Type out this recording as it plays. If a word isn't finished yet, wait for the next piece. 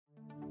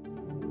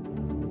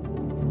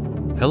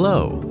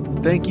Hello.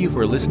 Thank you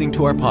for listening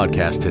to our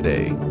podcast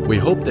today. We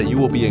hope that you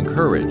will be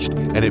encouraged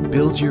and it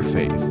builds your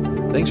faith.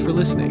 Thanks for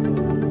listening.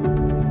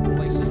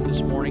 Places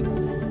this morning,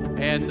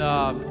 and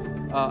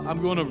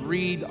I'm going to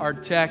read our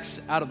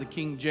text out of the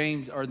King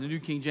James or the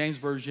New King James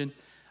Version.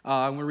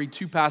 I'm going to read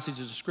two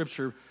passages of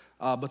Scripture,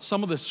 but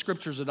some of the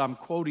scriptures that I'm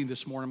quoting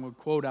this morning, I'm going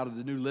to quote out of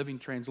the New Living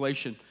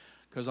Translation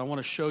because I want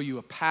to show you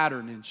a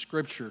pattern in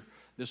Scripture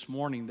this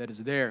morning that is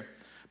there.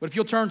 But if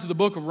you'll turn to the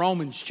book of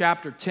Romans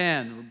chapter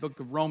 10, or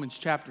book of Romans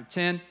chapter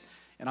 10,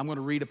 and I'm going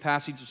to read a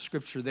passage of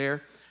Scripture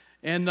there.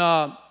 And,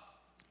 I'll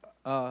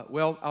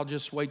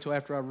just wait till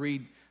after I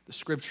read the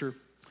Scripture.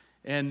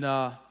 And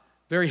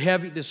very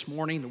heavy this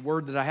morning, the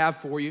word that I have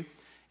for you.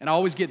 And I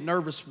always get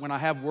nervous when I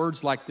have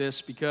words like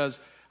this because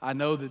I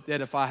know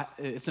that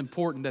it's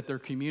important that they're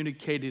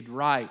communicated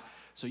right.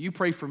 So you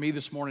pray for me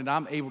this morning that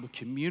I'm able to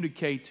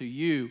communicate to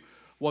you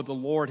what the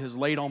Lord has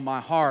laid on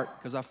my heart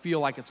because I feel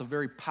like it's a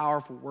very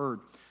powerful word.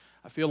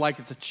 I feel like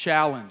it's a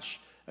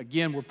challenge.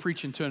 Again, we're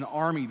preaching to an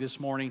army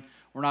this morning.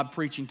 We're not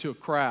preaching to a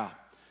crowd.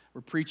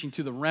 We're preaching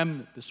to the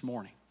remnant this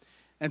morning.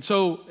 And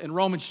so in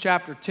Romans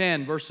chapter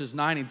 10, verses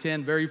 9 and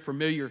 10, very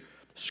familiar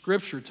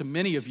scripture to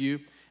many of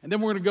you. And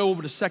then we're going to go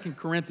over to 2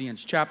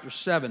 Corinthians chapter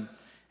 7,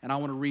 and I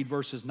want to read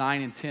verses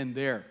 9 and 10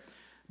 there.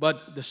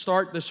 But to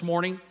start this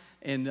morning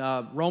in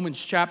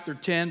Romans chapter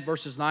 10,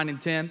 verses 9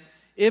 and 10,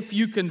 if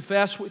you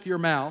confess with your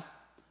mouth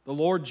the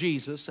Lord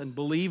Jesus and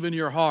believe in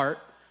your heart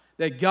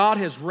that God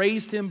has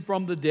raised him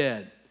from the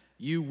dead,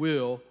 you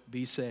will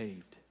be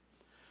saved.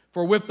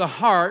 For with the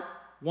heart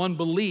one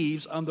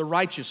believes unto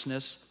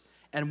righteousness,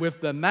 and with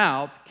the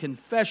mouth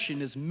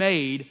confession is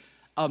made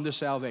unto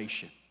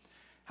salvation.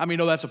 How many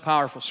know that's a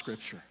powerful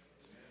scripture?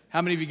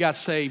 How many of you got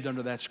saved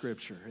under that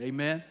scripture?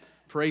 Amen?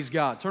 Praise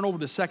God. Turn over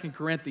to 2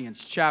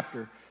 Corinthians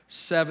chapter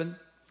 7,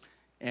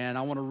 and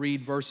I want to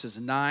read verses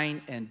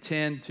 9 and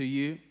 10 to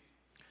you.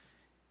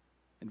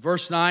 In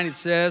verse 9 it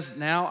says,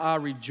 "Now I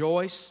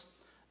rejoice,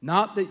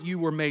 not that you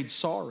were made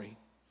sorry,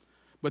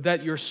 but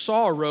that your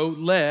sorrow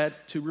led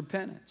to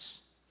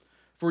repentance.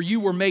 For you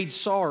were made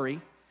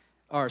sorry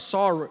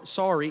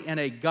in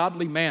a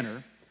godly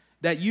manner,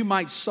 that you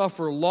might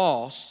suffer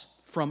loss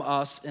from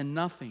us in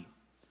nothing.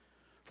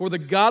 For the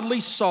godly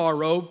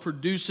sorrow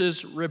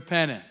produces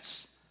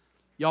repentance."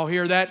 Y'all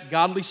hear that?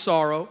 Godly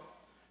sorrow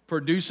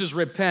produces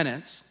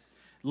repentance,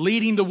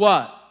 leading to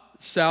what?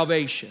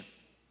 Salvation.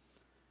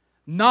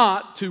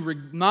 Not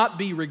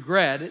be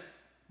regretted,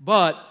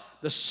 but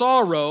the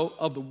sorrow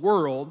of the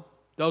world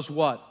does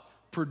what?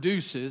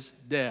 Produces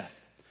death.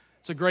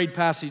 It's a great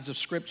passage of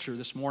Scripture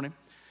this morning.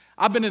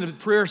 I've been in a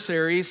prayer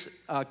series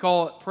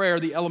called Prayer,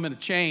 the Element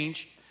of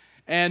Change.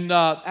 And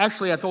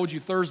actually, I told you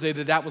Thursday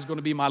that was going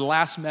to be my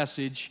last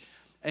message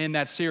in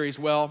that series.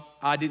 Well,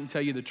 I didn't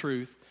tell you the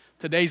truth.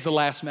 Today's the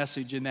last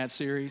message in that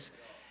series.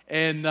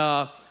 And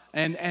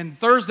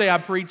Thursday, I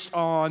preached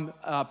on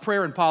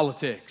prayer and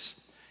politics.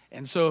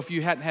 And so if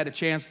you hadn't had a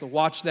chance to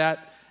watch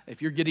that, if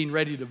you're getting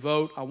ready to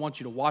vote, I want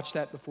you to watch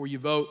that before you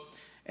vote.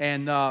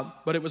 And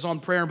but it was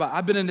on prayer. But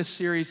I've been in this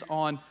series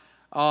on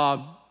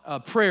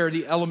prayer,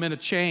 the element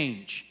of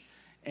change.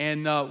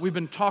 And we've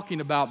been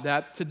talking about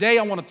that. Today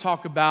I want to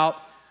talk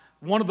about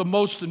one of the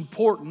most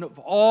important of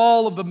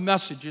all of the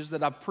messages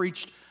that I've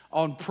preached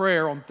on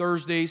prayer on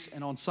Thursdays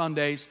and on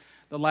Sundays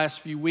the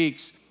last few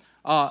weeks.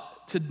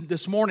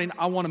 This morning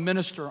I want to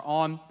minister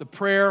on the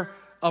prayer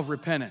of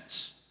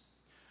repentance.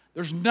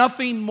 There's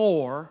nothing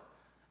more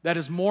that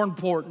is more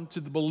important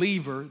to the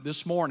believer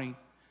this morning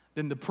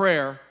than the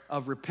prayer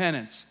of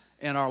repentance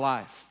in our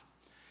life.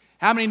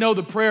 How many know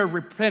the prayer of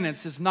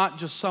repentance is not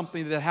just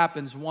something that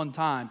happens one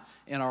time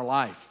in our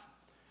life?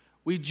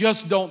 We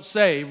just don't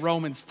say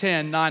Romans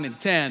 10, 9 and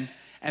 10,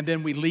 and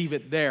then we leave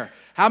it there.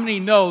 How many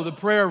know the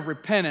prayer of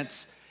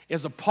repentance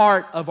is a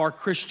part of our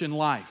Christian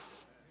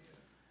life?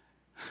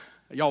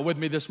 Are y'all with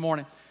me this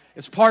morning?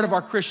 It's part of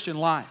our Christian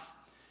life.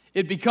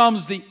 It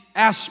becomes the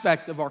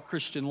aspect of our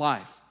Christian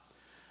life.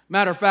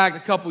 Matter of fact, a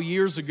couple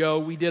years ago,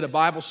 we did a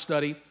Bible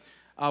study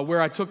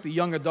where I took the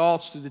young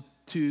adults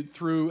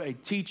through a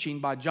teaching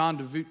by John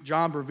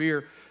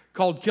Bevere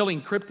called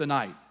Killing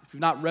Kryptonite. If you've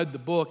not read the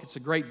book, it's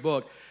a great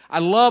book. I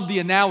love the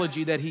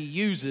analogy that he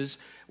uses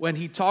when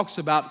he talks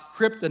about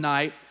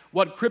kryptonite,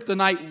 what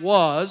kryptonite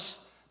was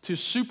to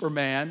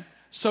Superman,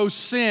 so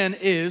sin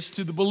is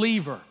to the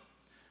believer.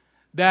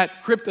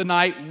 That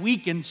kryptonite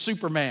weakened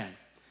Superman.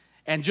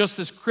 And just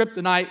as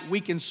kryptonite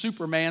weakened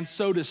Superman,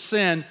 so does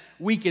sin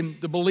weaken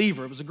the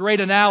believer. It was a great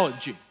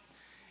analogy.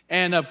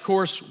 And of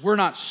course, we're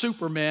not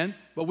supermen,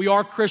 but we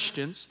are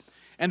Christians.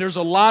 And there's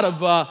a lot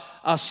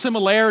of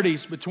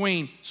similarities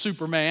between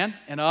Superman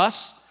and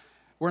us.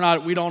 We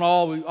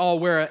all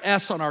wear an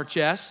S on our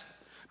chest.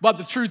 But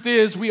the truth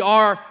is, we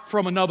are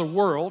from another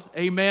world.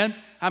 Amen.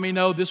 How many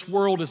know this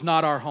world is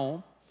not our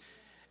home?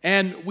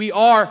 And we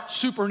are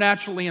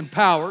supernaturally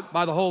empowered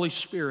by the Holy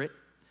Spirit.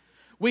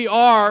 We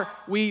are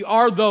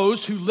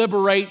those who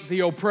liberate the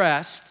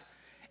oppressed.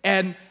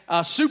 And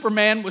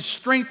Superman was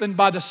strengthened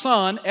by the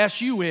Son,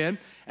 S-U-N.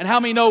 And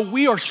how many know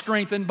we are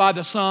strengthened by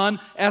the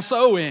Son,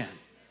 S-O-N?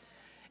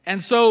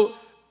 And so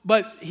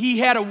but he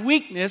had a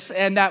weakness,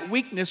 and that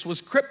weakness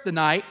was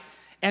kryptonite,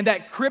 and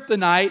that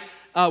kryptonite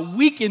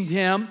weakened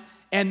him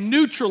and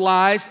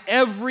neutralized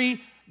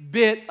every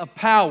bit of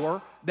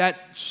power that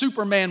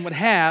Superman would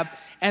have.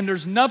 And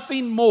there's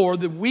nothing more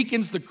that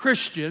weakens the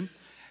Christian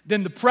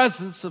than the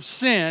presence of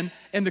sin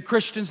in the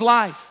Christian's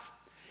life.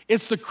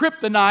 It's the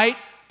kryptonite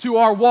to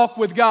our walk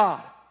with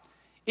God.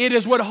 It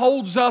is what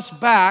holds us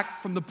back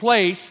from the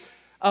place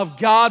of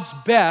God's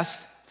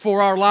best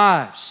for our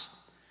lives.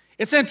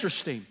 It's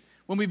interesting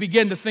when we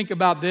begin to think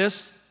about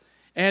this.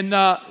 And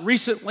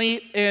recently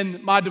in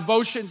my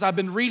devotions, I've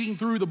been reading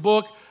through the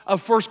book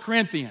of 1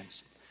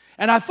 Corinthians.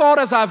 And I thought,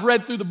 as I've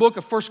read through the book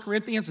of 1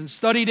 Corinthians and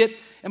studied it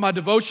in my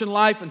devotion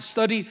life and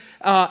studied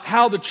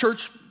how the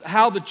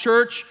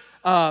church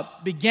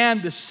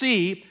began to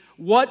see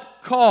what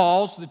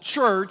caused the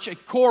church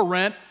at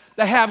Corinth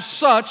to have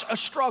such a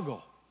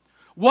struggle.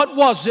 What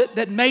was it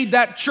that made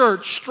that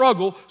church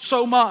struggle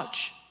so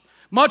much?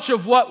 Much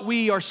of what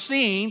we are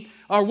seeing,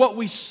 or what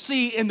we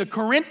see in the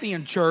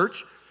Corinthian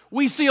church,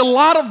 we see a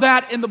lot of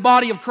that in the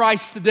body of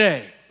Christ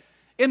today,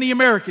 in the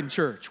American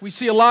church. We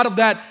see a lot of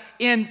that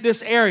in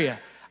this area.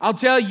 I'll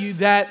tell you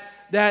that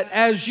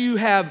as you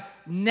have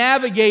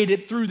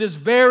navigated through this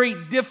very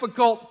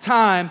difficult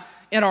time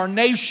in our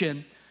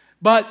nation,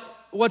 but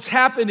what's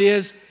happened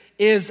is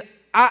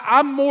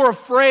I'm more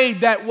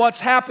afraid that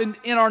what's happened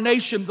in our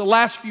nation the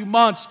last few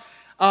months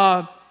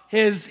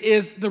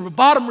is the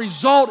bottom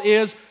result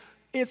is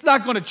it's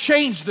not going to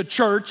change the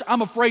church.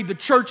 I'm afraid the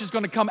church is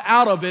going to come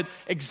out of it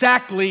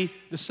exactly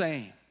the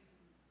same.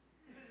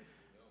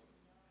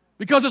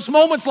 Because it's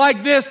moments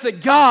like this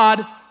that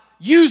God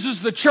uses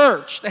the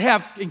church to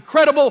have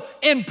incredible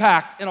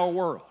impact in our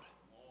world.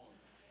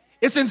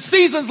 It's in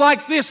seasons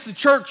like this the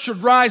church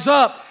should rise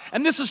up,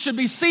 and this should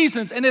be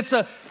seasons, and it's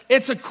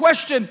a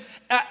question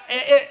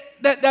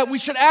that we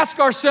should ask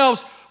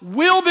ourselves,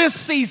 will this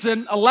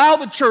season allow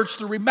the church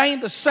to remain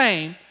the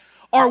same,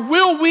 or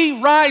will we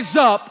rise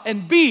up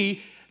and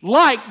be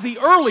like the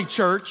early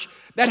church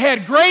that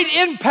had great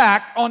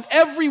impact on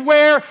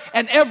everywhere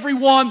and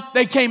everyone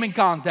they came in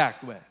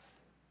contact with?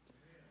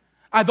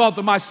 I thought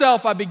to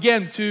myself, I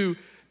began to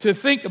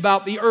think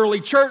about the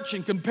early church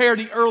and compare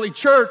the early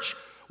church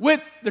with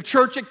the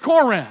church at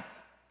Corinth.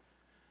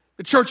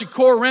 The church at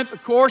Corinth,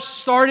 of course,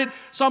 started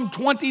some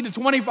 20 to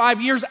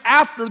 25 years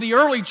after the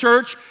early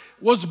church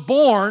was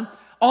born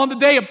on the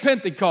day of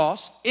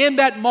Pentecost, in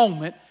that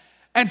moment.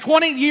 And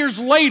 20 years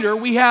later,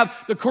 we have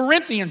the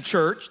Corinthian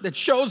church that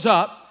shows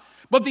up.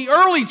 But the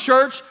early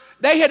church,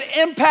 they had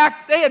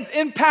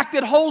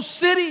impacted whole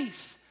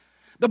cities.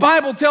 The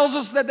Bible tells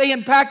us that they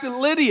impacted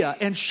Lydia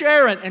and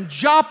Sharon and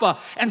Joppa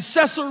and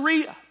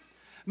Caesarea.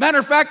 Matter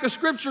of fact, the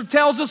scripture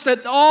tells us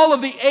that all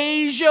of the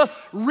Asia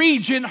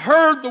region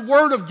heard the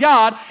word of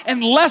God in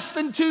less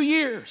than 2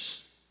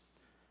 years.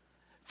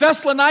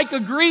 Thessalonica,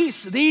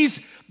 Greece,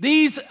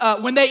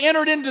 when they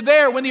entered into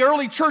there, when the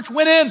early church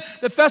went in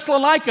to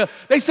Thessalonica,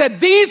 they said,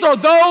 these are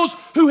those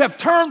who have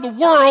turned the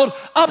world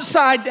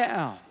upside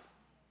down.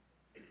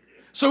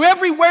 So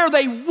everywhere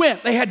they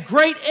went, they had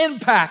great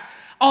impact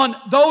on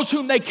those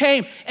whom they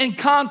came in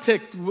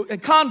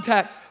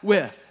contact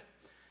with.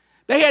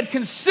 They had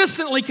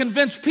consistently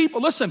convinced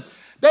people, listen,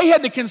 they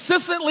had to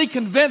consistently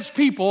convince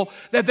people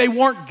that they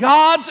weren't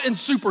gods and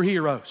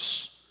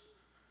superheroes.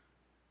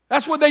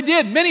 That's what they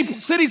did.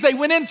 Many cities they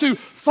went into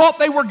thought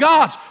they were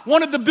gods,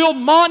 wanted to build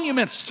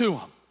monuments to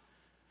them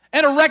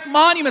and erect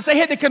monuments. They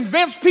had to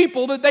convince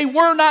people that they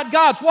were not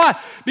gods. Why?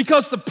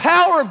 Because the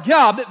power of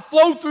God that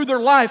flowed through their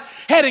life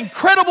had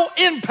incredible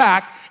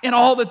impact in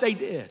all that they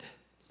did.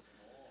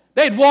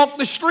 They'd walk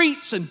the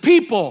streets and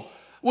people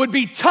would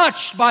be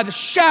touched by the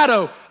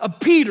shadow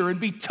of Peter and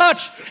be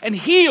touched and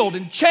healed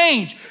and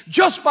changed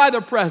just by their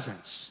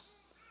presence.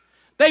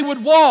 They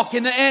would walk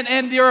and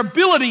their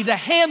ability to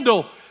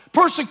handle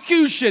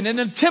persecution and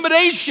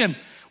intimidation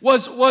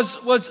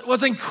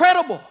was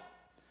incredible.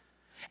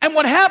 And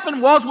what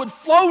happened was, what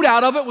flowed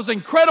out of it was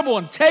incredible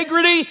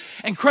integrity,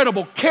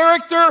 incredible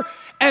character,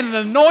 and an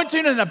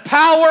anointing and a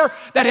power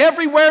that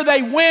everywhere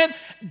they went,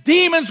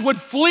 demons would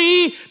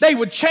flee, they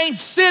would change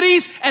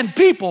cities and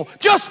people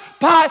just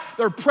by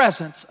their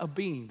presence of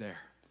being there.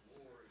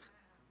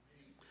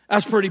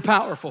 That's pretty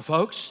powerful,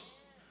 folks.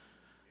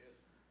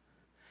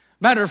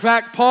 Matter of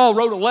fact, Paul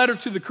wrote a letter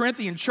to the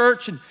Corinthian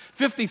church in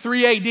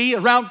 53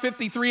 AD, around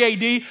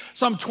 53 AD,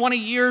 some 20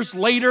 years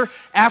later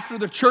after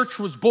the church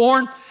was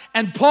born.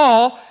 And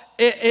Paul,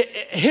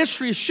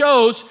 history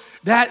shows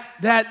that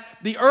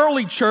the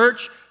early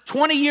church,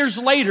 20 years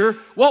later,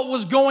 what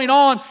was going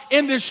on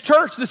in this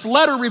church. This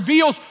letter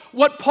reveals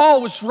what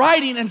Paul was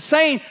writing and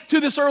saying to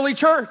this early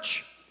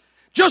church.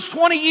 Just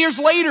 20 years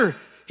later,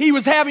 he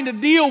was having to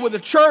deal with a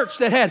church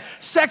that had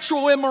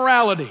sexual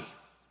immorality.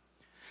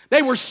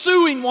 They were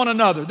suing one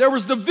another. There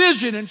was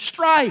division and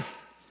strife.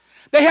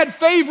 They had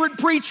favorite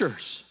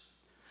preachers.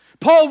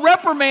 Paul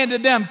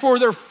reprimanded them for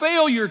their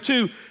failure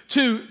to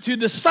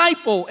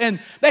disciple,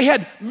 and they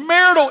had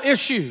marital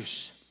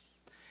issues.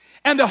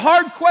 And the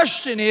hard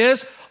question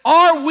is,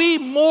 are we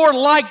more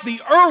like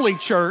the early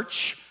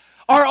church,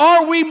 Or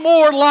are we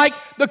more like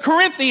the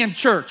Corinthian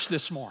church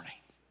this morning?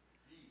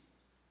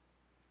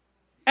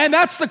 And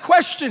that's the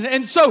question.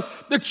 And so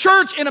the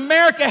church in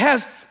America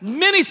has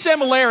many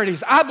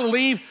similarities, I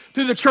believe,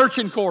 to the church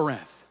in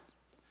Corinth.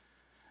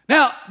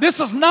 Now, this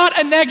is not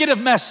a negative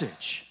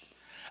message.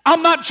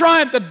 I'm not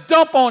trying to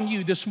dump on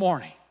you this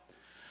morning.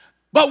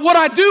 But what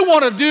I do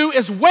want to do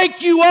is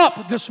wake you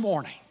up this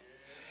morning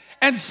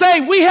and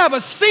say we have a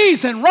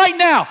season right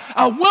now,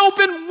 an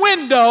open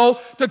window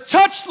to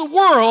touch the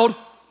world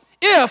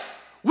if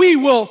we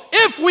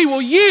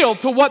will yield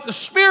to what the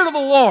Spirit of the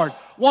Lord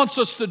wants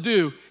us to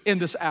do in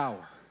this hour.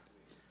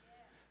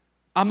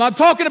 I'm not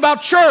talking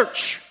about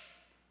church.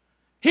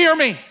 Hear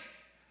me.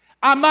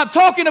 I'm not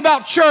talking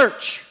about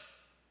church.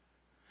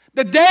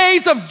 The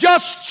days of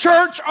just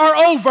church are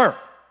over.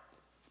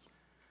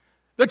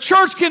 The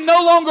church can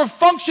no longer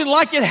function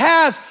like it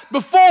has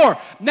before.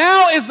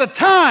 Now is the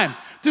time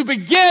to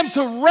begin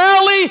to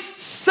rally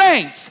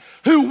saints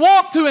who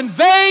want to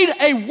invade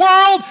a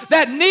world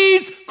that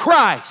needs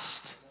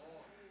Christ.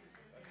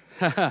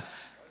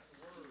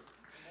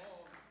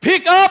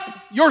 Pick up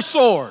your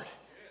sword.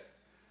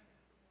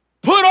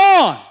 Put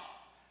on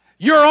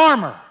your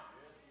armor.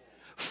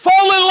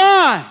 Fall in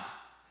line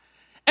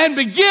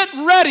and get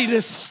ready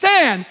to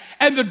stand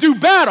and to do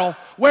battle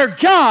where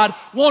God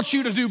wants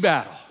you to do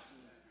battle.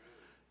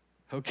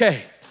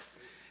 Okay,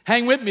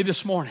 hang with me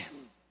this morning.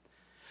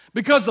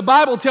 Because the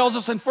Bible tells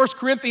us in 1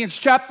 Corinthians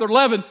chapter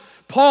 11,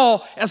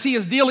 Paul, as he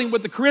is dealing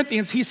with the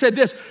Corinthians, he said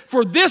this,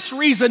 "For this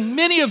reason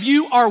many of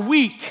you are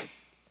weak."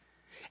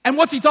 And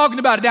what's he talking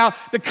about? Now,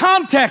 the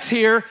context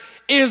here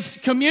is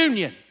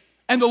communion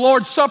and the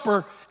Lord's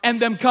Supper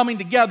and them coming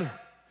together.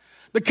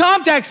 The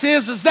context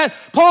is that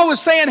Paul was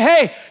saying,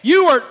 hey,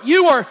 you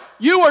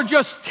are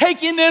just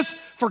taking this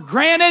for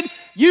granted.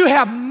 You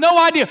have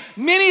no idea.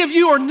 Many of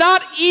you are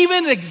not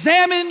even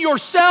examining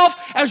yourself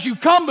as you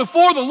come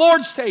before the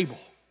Lord's table.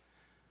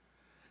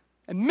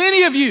 And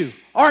many of you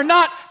are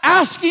not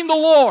asking the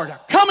Lord,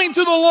 coming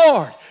to the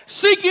Lord,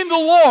 seeking the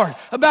Lord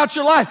about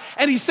your life.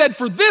 And he said,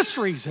 for this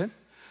reason,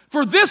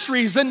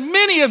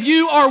 many of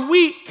you are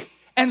weak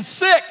and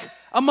sick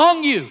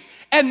among you,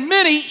 and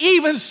many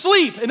even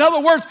sleep. In other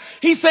words,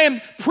 he's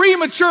saying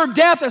premature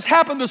death has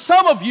happened to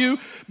some of you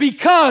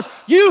because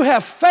you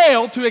have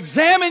failed to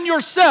examine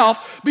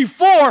yourself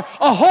before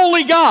a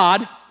holy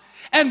God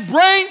and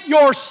bring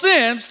your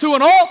sins to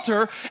an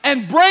altar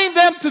and bring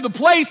them to the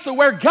place to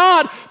where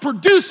God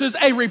produces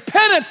a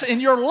repentance in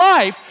your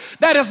life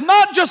that is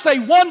not just a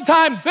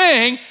one-time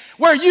thing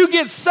where you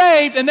get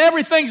saved and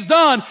everything's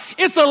done.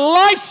 It's a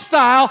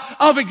lifestyle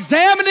of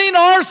examining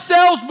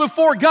ourselves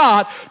before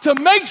God to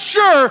make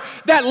sure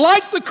that,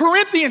 like the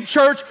Corinthian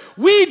church,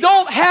 we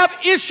don't have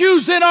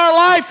issues in our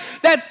life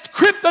that's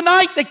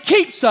kryptonite that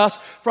keeps us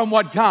from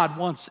what God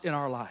wants in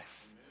our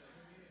life.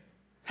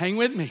 Hang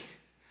with me.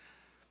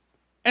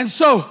 And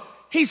so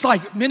he's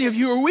like, many of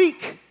you are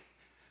weak.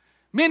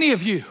 Many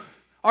of you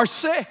are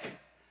sick.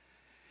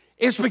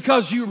 It's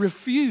because you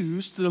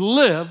refuse to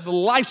live the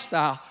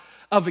lifestyle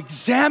of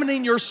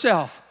examining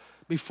yourself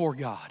before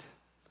God.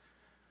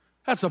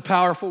 That's a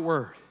powerful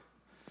word.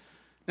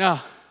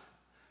 Now,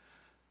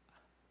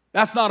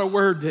 that's not a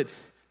word that's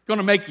going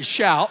to make you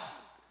shout.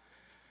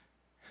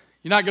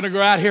 You're not going to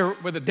go out here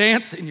with a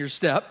dance in your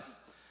step.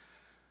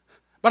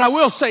 But I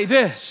will say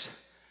this.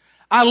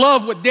 I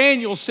love what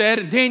Daniel said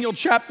in Daniel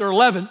chapter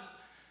 11.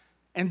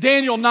 And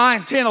Daniel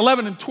 9, 10,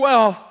 11, and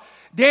 12,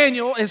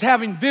 Daniel is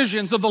having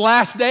visions of the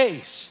last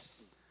days.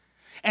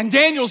 And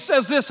Daniel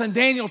says this in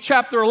Daniel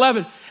chapter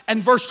 11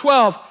 and verse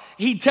 12.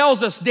 He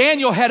tells us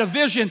Daniel had a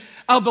vision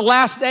of the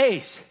last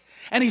days.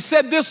 And he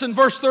said this in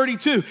verse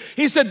 32.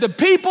 He said, the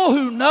people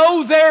who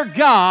know their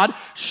God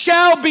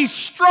shall be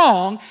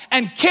strong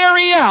and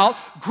carry out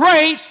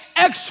great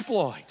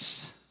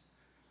exploits.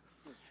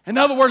 In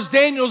other words,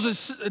 Daniel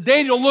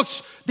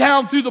looks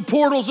down through the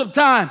portals of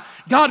time.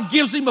 God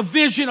gives him a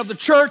vision of the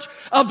church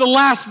of the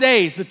last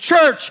days. The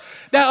church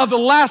of the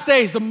last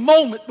days, the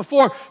moment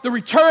before the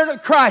return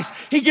of Christ.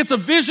 He gets a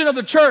vision of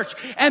the church.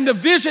 And the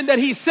vision that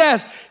he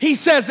says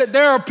that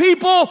there are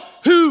people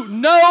who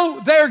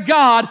know their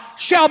God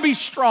shall be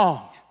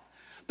strong.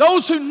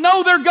 Those who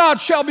know their God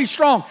shall be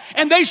strong.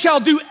 And they shall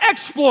do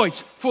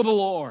exploits for the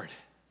Lord.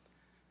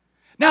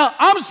 Now,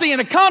 I'm seeing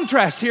a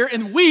contrast here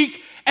in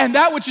weak and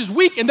that which is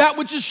weak and that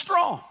which is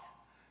strong.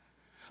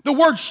 The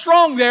word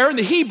strong there in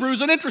the Hebrew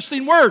is an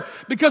interesting word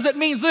because it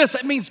means this.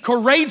 It means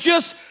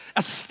courageous,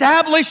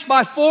 established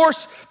by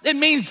force. It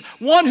means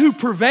one who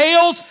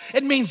prevails.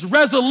 It means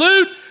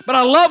resolute. But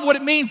I love what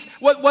it means,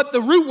 what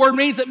the root word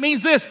means. It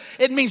means this.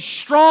 It means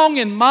strong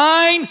in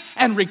mind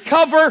and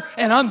recover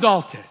and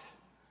undaunted.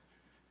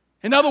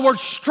 In other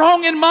words,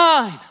 strong in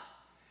mind.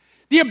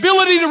 The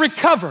ability to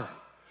recover.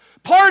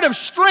 Part of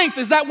strength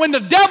is that when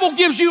the devil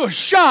gives you a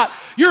shot,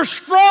 you're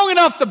strong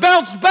enough to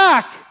bounce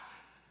back,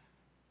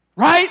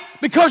 right?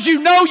 Because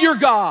you know your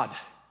God.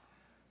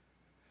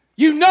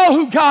 You know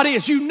who God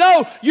is. You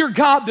know your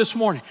God this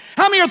morning.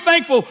 How many are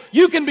thankful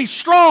you can be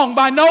strong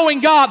by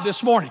knowing God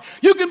this morning?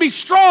 You can be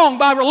strong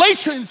by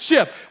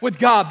relationship with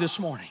God this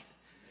morning.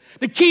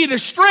 The key to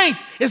strength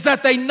is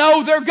that they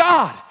know their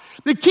God.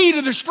 The key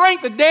to the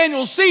strength that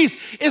Daniel sees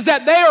is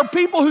that they are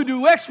people who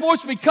do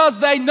exploits because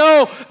they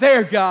know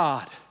their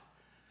God.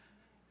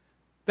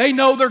 They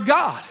know their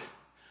God.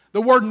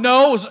 The word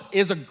know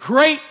is a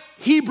great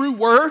Hebrew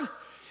word.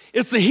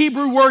 It's the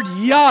Hebrew word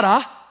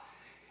yada,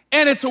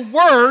 and it's a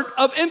word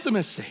of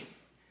intimacy.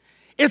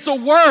 It's a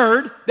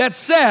word that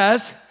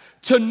says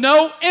to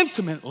know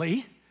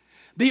intimately.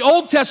 The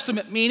Old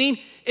Testament meaning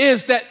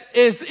is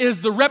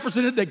the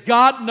representative that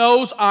God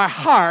knows our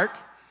heart,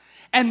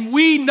 and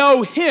we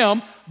know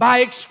Him by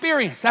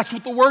experience. That's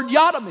what the word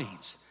yada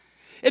means.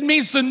 It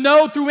means to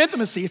know through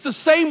intimacy. It's the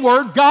same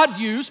word God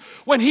used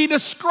when He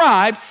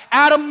described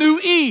Adam knew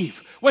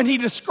Eve, when He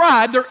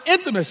described their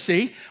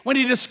intimacy, when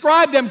He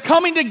described them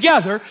coming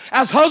together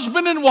as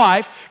husband and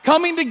wife,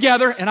 coming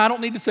together, and I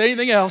don't need to say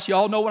anything else. You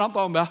all know what I'm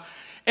talking about.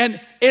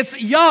 And it's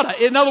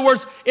yada. In other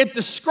words, it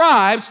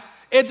describes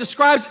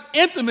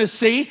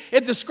intimacy.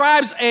 It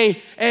describes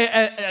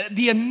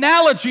the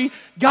analogy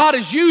God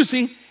is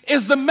using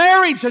is the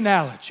marriage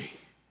analogy.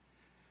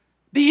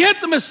 The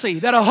intimacy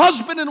that a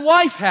husband and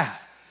wife have.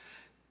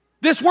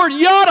 This word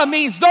yada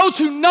means those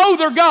who know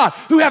their God,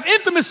 who have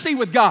intimacy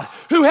with God,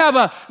 who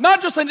have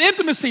not just an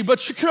intimacy, but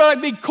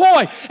should be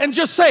coy and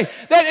just say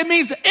that it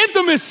means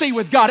intimacy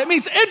with God. It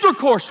means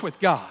intercourse with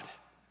God.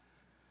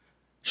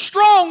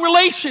 Strong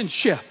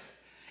relationship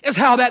is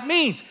how that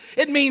means.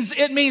 It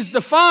means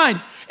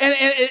defined and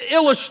it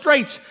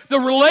illustrates the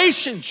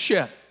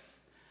relationship.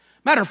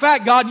 Matter of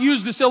fact, God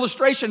used this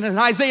illustration in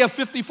Isaiah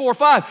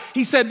 54:5.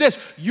 He said this,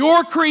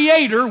 your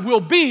creator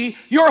will be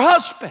your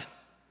husband.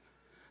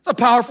 It's a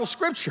powerful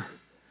scripture.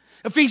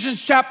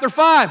 Ephesians chapter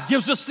 5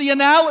 gives us the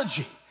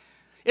analogy.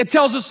 It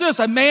tells us this,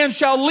 a man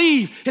shall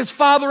leave his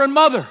father and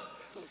mother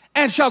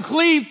and shall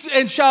cleave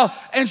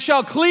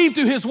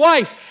to his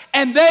wife,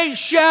 and they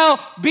shall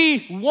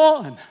be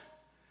one.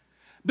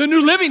 The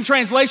New Living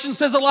Translation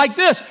says it like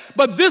this,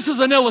 but this is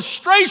an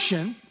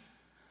illustration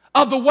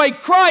of the way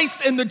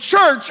Christ and the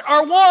church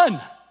are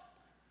one.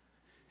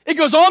 It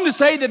goes on to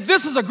say that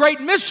this is a great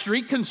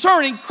mystery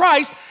concerning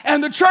Christ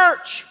and the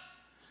church.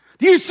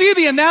 Do you see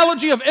the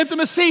analogy of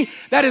intimacy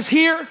that is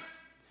here?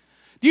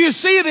 Do you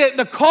see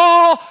the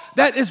call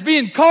that is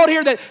being called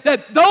here,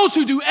 that those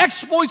who do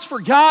exploits for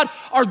God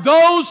are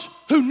those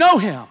who know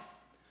Him,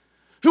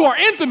 who are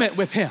intimate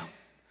with Him?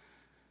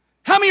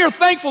 How many are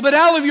thankful that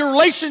out of your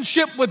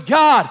relationship with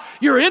God,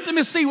 your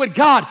intimacy with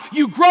God,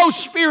 you grow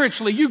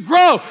spiritually, you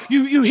grow,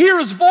 you hear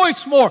His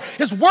voice more,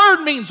 His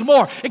word means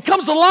more, it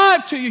comes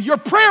alive to you, your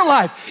prayer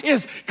life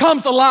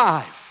comes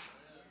alive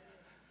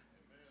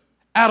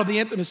out of the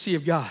intimacy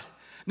of God.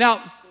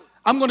 Now,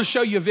 I'm going to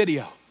show you a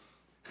video.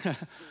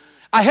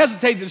 I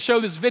hesitated to show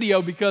this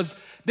video because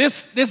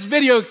this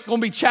video is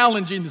going to be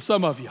challenging to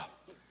some of you.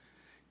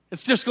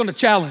 It's just going to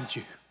challenge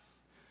you.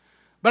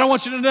 But I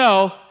want you to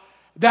know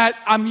that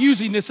I'm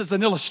using this as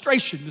an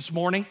illustration this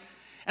morning,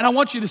 and I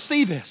want you to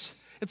see this.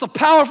 It's a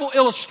powerful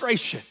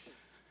illustration,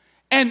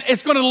 and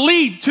it's going to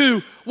lead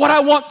to what I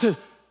want to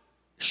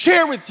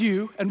share with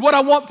you and what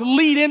I want to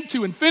lead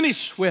into and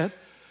finish with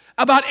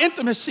about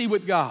intimacy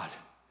with God.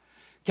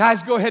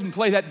 Guys, go ahead and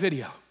play that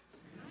video.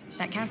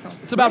 That castle.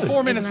 It's about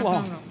 4 minutes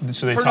long.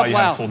 So they Turn taught up you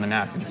how loud. to fold the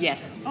napkins?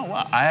 Yes. Oh,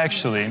 wow. I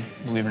actually,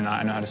 believe it or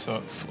not, I know how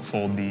to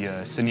fold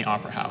the Sydney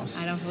Opera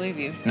House. I don't believe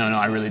you. No,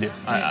 I really do.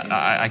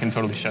 I can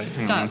totally show you.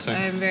 Hang on one Stop.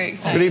 second. I'm very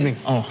excited. Good evening.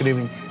 Oh. Good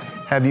evening.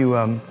 Have you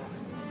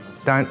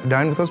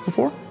dined with us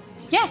before?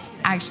 Yes,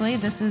 actually,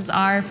 this is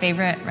our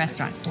favorite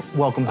restaurant.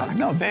 Welcome back.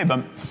 No, babe,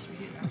 I'm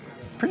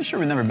pretty sure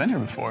we've never been here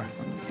before.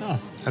 No.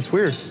 That's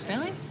weird.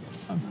 Really?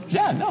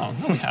 Yeah, no,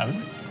 we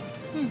haven't.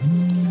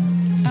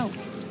 Oh,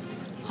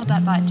 hold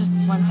that thought just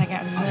 1 second.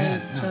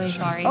 I'm really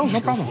sorry. Oh, no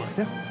problem.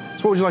 Yeah.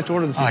 So what would you like to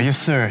order this evening?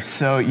 Yes, sir.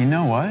 So, you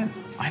know what?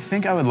 I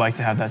think I would like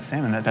to have that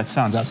salmon. That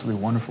sounds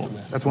absolutely wonderful.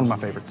 That's one of my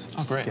favorites.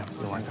 Oh, great. Yeah,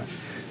 you'll like that.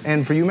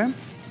 And for you, ma'am?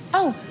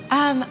 Oh,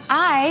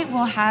 I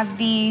will have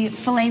the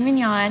filet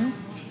mignon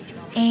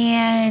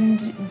and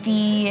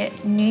the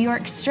New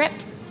York strip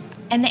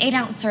and the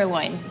 8-ounce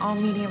sirloin, all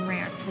medium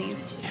rare, please.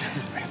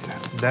 Yes,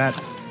 fantastic.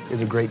 That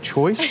is a great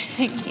choice.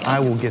 Thank you. I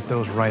will get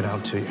those right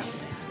out to you.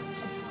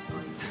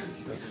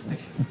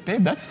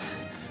 Babe, that's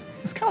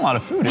kind of a lot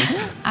of food, isn't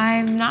it?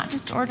 I'm not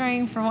just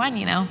ordering for one,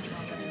 you know.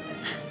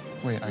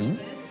 Wait,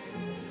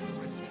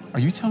 are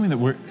you telling me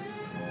that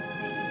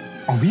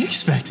are we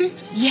expecting?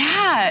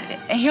 Yeah,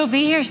 he'll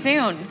be here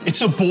soon.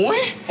 It's a boy?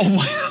 Oh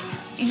my.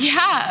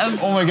 Yeah,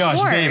 of Oh my gosh,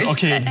 course. babe.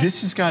 Okay,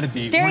 this has got to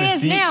be. There one he of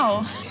is the-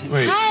 now.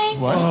 Wait, Hi.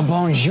 what? Oh,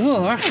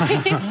 bonjour.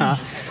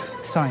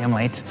 Sorry I'm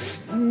late.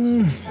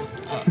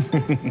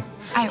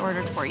 I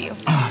ordered for you.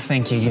 Oh,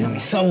 thank you. You know me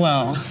so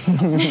well.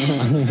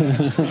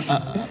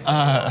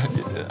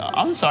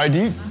 I'm sorry.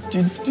 Do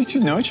you two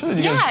know each other?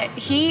 Do you Yeah,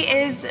 he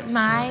is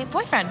my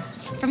boyfriend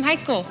from high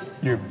school.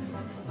 guys,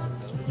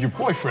 your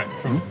boyfriend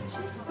from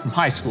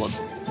high school.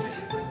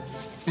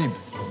 Babe,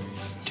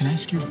 can I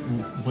ask you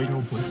what your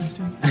old boyfriend's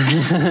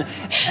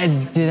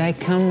doing? Did I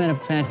come at a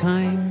bad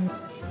time?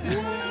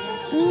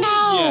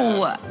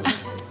 No.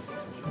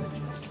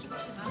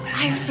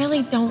 I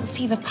really don't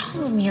see the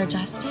problem here,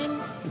 Justin.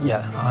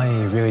 Yeah,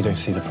 I really don't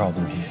see the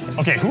problem here.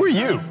 Okay, who are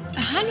you?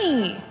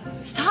 Honey,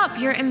 stop.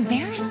 You're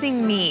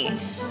embarrassing me.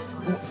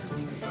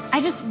 I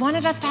just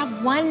wanted us to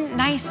have one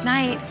nice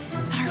night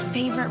at our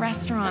favorite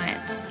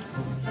restaurant.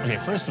 Okay,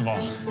 first of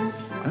all,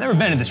 I've never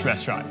been to this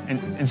restaurant.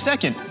 And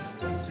second,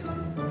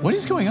 what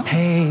is going on?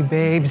 Hey,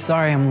 babe,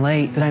 sorry I'm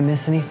late. Did I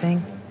miss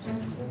anything?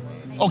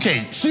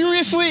 Okay,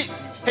 seriously?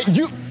 Hey,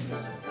 you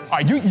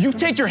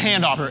take your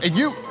hand off her, and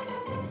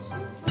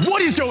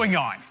what is going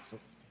on?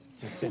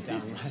 Just sit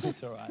down,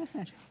 it's all right.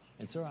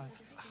 It's all right.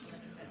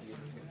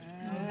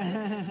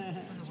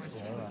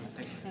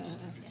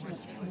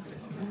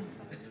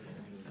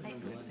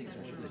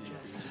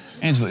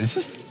 Angela, is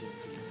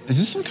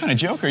this some kind of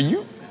joke? Are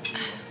you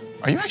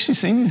actually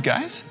seeing these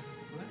guys?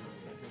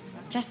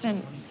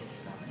 Justin,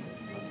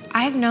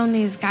 I've known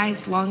these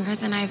guys longer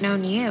than I've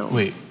known you.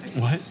 Wait,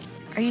 what?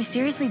 Are you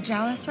seriously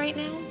jealous right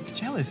now?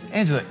 Jealous?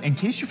 Angela, in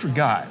case you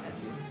forgot,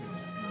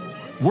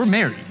 we're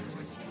married.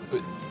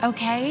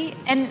 Okay,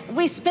 and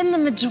we spend the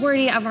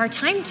majority of our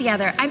time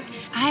together.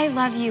 I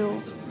love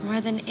you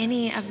more than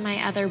any of my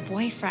other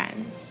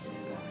boyfriends.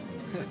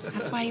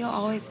 That's why you'll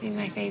always be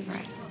my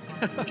favorite.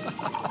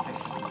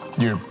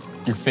 Your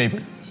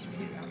favorite?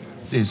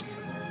 Is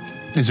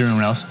there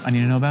anyone else I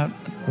need to know about?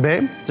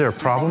 Babe, is there a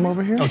problem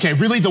over here? Okay,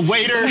 really, the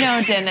waiter?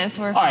 No, Dennis,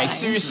 we're All fine. right,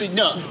 seriously,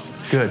 no.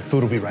 Good,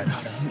 food will be right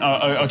out.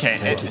 Okay,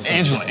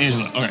 Angela,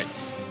 all right.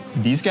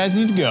 These guys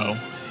need to go,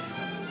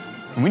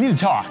 and we need to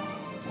talk.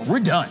 We're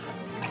done.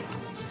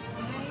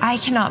 I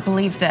cannot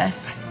believe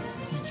this.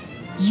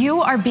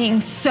 You are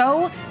being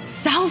so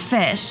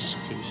selfish.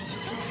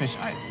 Selfish?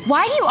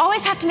 Why do you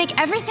always have to make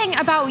everything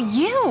about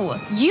you?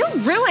 You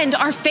ruined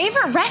our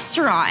favorite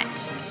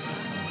restaurant.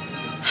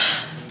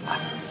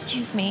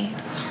 Excuse me,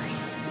 I'm sorry.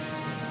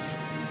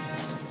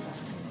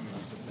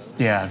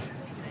 Yeah,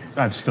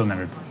 I've still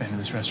never been to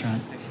this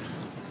restaurant.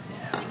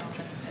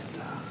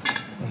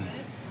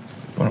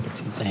 Bon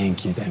appetit.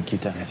 Thank you,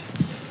 Dennis.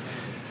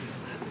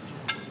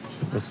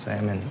 The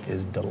salmon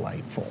is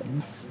delightful.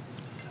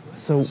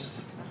 So,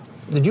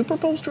 did you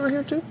propose to her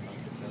here too?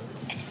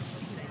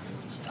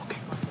 Okay.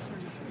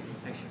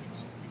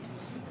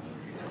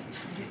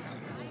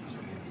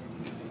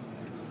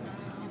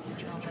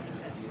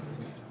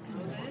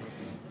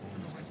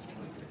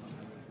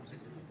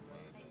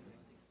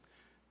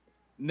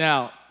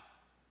 Now,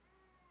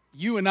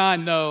 you and I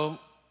know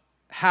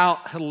how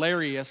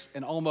hilarious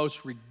and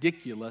almost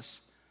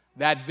ridiculous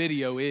that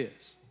video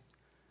is.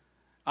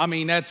 I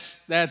mean, to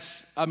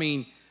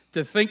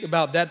think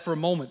about that for a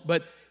moment.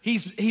 But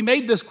he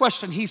made this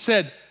question. He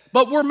said,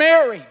 but we're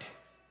married.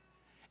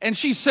 And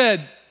she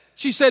said,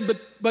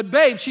 but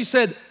babe, she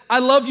said, I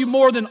love you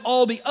more than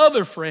all the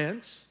other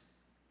friends,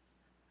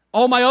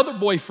 all my other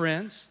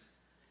boyfriends.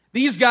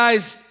 These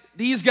guys,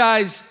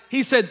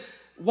 he said,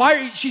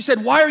 she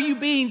said, why are you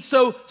being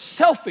so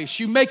selfish?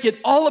 You make it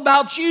all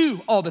about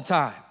you all the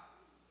time.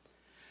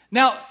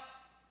 Now,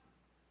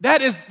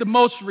 that is the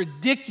most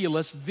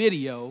ridiculous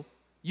video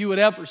you would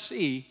ever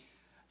see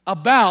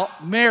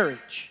about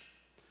marriage.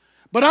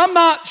 But I'm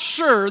not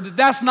sure that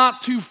that's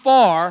not too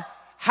far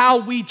how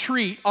we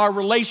treat our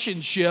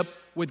relationship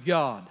with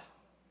God.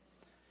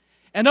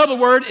 In other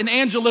words, in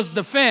Angela's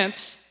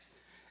defense,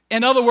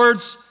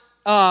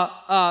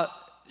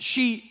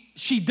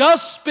 she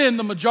does spend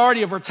the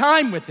majority of her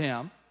time with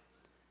him.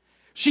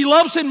 She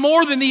loves him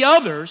more than the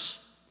others,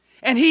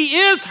 and he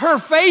is her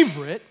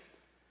favorite.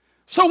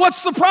 So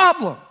what's the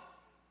problem?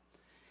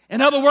 In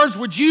other words,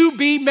 would you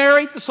be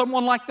married to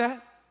someone like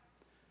that?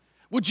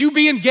 Would you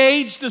be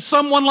engaged to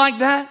someone like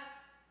that?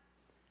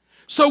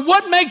 So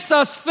what makes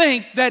us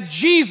think that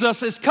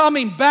Jesus is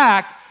coming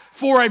back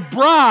for a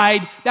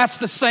bride that's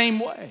the same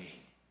way?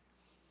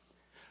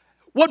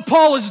 What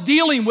Paul is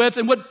dealing with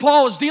and what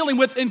Paul is dealing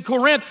with in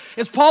Corinth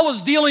is Paul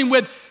is dealing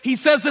with, he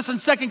says this in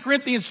 2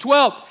 Corinthians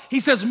 12. He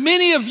says,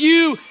 many of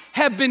you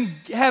have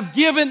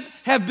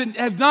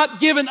not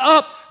given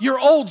up your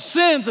old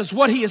sins, is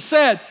what he has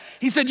said.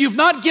 He said, you've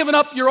not given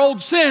up your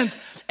old sins.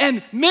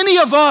 And many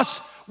of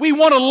us, we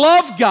want to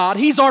love God.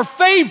 He's our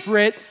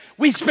favorite.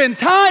 We spend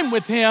time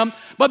with him.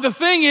 But the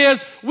thing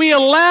is, we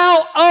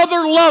allow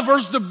other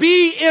lovers to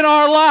be in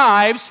our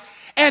lives,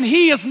 and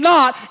he is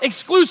not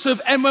exclusive.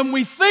 And when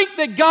we think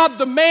that God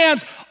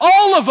demands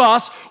all of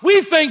us,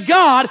 we think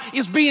God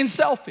is being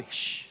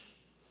selfish.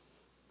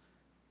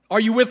 Are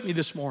you with me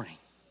this morning?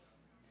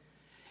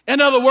 In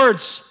other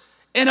words,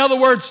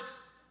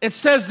 it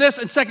says this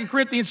in 2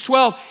 Corinthians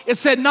 12. It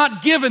said,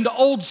 not given to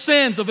old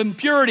sins of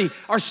impurity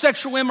or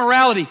sexual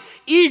immorality,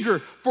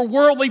 eager for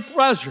worldly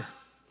pleasure.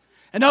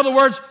 In other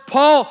words,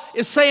 Paul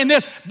is saying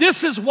this.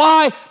 This is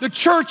why the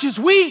church is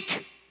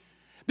weak.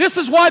 This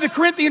is why the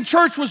Corinthian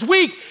church was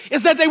weak,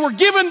 is that they were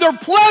giving their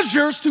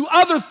pleasures to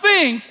other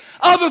things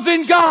other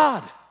than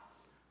God.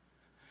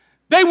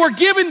 They were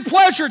giving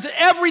pleasure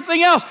to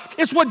everything else.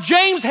 It's what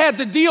James had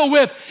to deal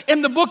with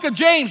in the book of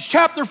James,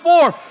 chapter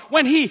 4,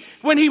 when he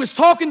was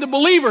talking to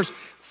believers.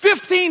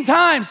 15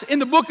 times in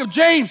the book of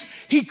James,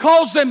 he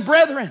calls them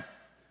brethren.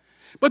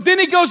 But then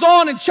he goes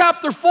on in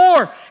chapter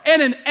 4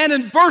 and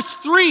in verse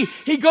 3,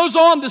 he goes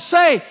on to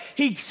say,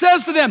 he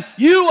says to them,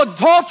 you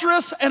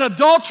adulterous and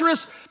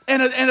adulterous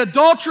and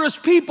adulterous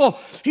people.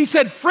 He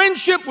said,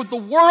 friendship with the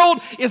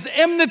world is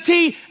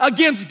enmity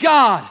against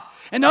God.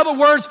 In other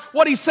words,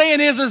 what he's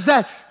saying is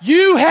that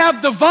you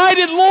have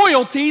divided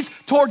loyalties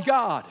toward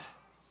God.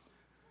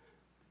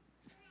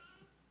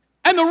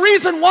 And the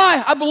reason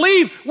why I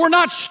believe we're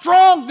not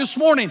strong this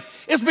morning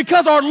is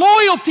because our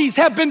loyalties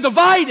have been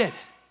divided.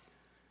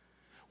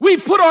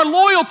 We've put our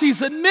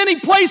loyalties in many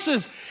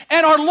places,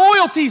 and our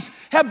loyalties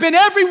have been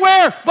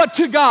everywhere but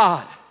to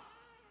God.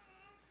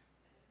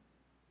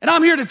 And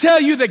I'm here to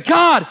tell you that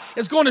God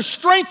is going to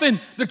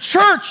strengthen the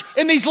church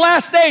in these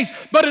last days.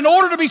 But in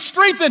order to be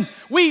strengthened,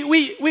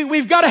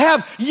 we've got to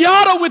have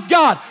yada with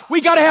God.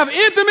 We've got to have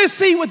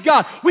intimacy with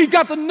God. We've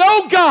got to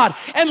know God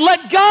and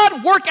let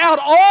God work out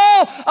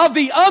all of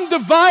the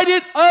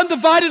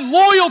undivided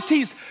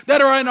loyalties that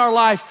are in our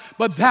life,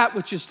 but that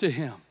which is to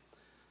Him.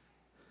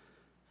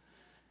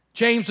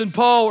 James and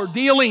Paul are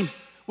dealing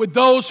with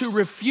those who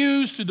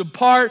refuse to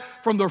depart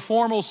from their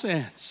former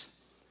sins,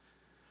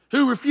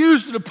 who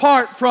refuse to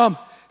depart from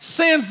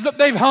sins that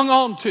they've hung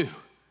on to.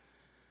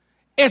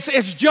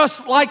 It's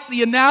just like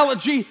the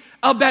analogy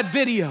of that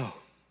video.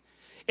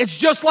 It's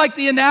just like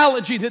the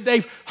analogy that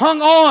they've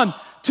hung on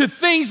to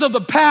things of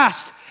the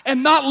past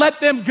and not let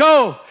them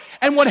go.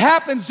 And what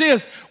happens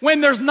is,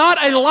 when there's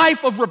not a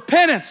life of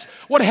repentance,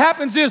 what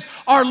happens is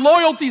our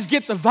loyalties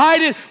get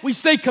divided. We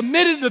stay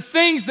committed to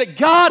things that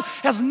God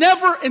has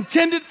never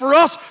intended for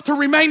us to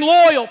remain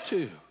loyal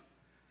to.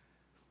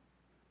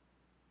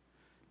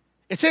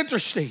 It's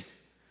interesting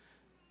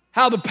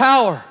how the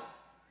power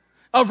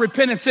of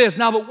repentance is.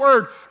 Now, the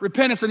word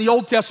repentance in the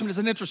Old Testament is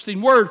an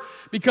interesting word,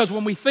 because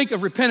when we think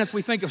of repentance,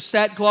 we think of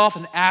sackcloth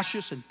and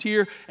ashes and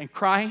tear and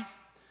crying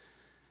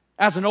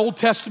as an Old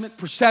Testament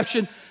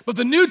perception. But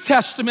the New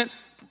Testament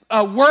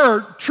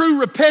word, true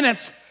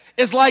repentance,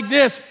 is like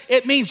this.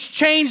 It means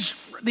change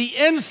the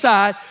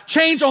inside,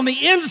 change on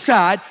the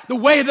inside the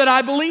way that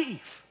I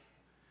believe.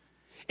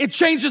 It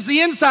changes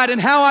the inside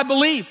and how I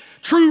believe.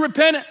 True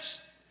repentance.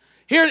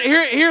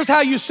 Here's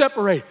how you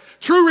separate.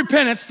 True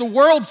repentance, the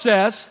world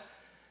says,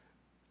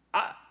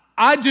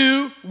 I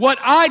do what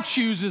I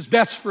choose is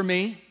best for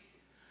me.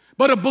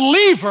 But a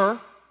believer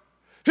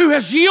who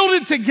has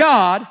yielded to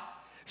God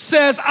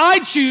says, I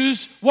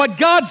choose what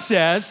God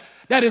says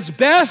that is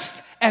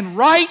best and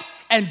right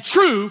and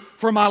true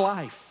for my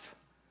life.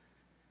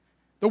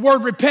 The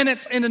word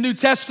repentance in the New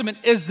Testament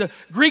is the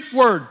Greek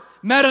word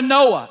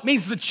metanoia,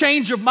 means the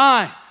change of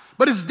mind,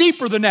 but it's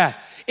deeper than that.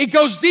 It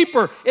goes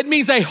deeper. It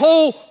means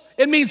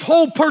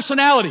whole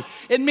personality.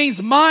 It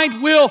means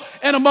mind, will,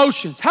 and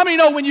emotions. How many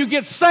know when you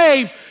get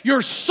saved,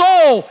 your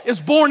soul is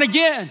born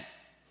again?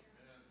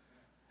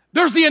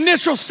 There's the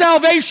initial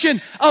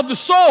salvation of the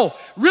soul.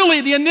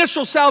 Really, the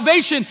initial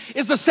salvation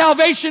is the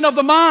salvation of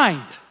the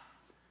mind.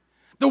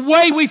 The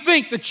way we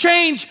think, the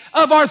change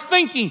of our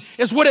thinking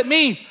is what it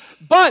means.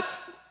 But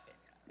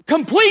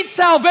complete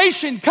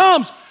salvation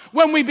comes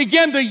when we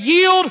begin to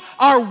yield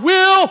our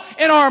will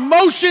and our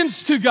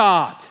emotions to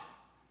God.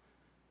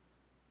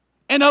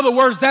 In other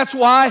words, that's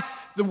why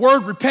the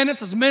word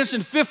repentance is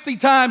mentioned 50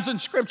 times in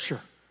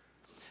Scripture.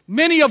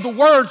 Many of the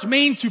words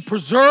mean to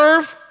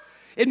preserve.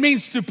 It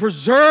means to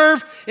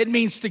preserve. It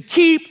means to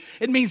keep.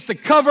 It means to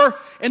cover.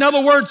 In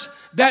other words,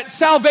 that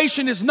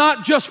salvation is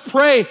not just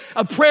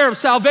a prayer of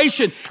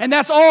salvation, and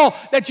that's all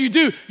that you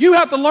do. You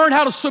have to learn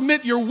how to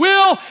submit your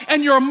will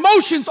and your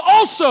emotions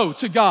also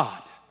to God.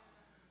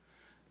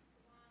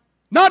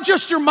 Not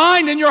just your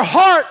mind and your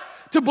heart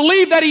to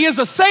believe that He is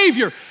a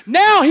Savior.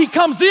 Now He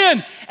comes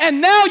in, and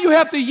now you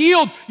have to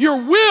yield your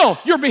will,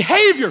 your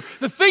behavior,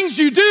 the things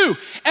you do,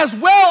 as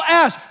well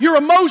as your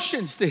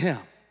emotions to Him.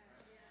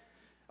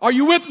 Are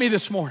you with me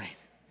this morning?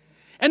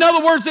 In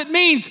other words, it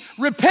means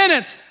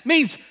repentance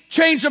means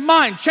change of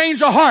mind,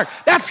 change of heart.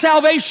 That's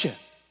salvation.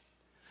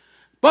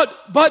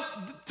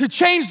 But to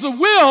change the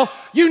will,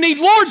 you need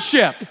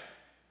lordship.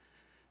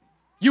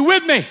 You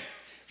with me?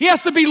 He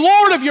has to be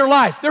Lord of your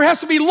life. There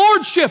has to be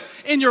lordship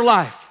in your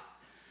life.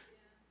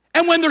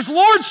 And when there's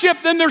lordship,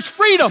 then there's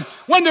freedom.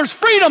 When there's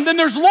freedom, then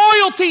there's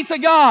loyalty to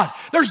God.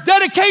 There's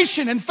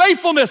dedication and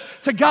faithfulness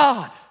to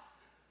God.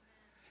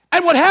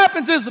 And what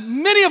happens is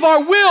many of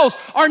our wills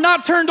are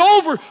not turned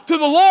over to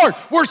the Lord.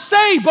 We're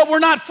saved, but we're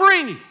not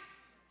free.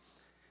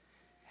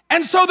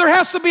 And so there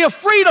has to be a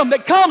freedom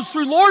that comes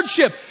through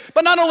lordship.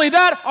 But not only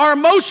that, our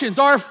emotions,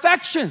 our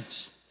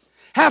affections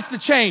have to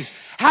change.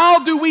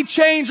 How do we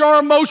change our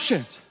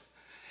emotions?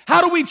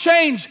 How do we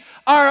change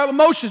our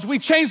emotions? We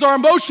change our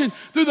emotion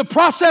through the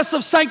process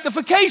of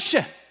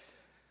sanctification.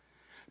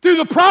 Through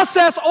the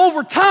process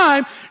over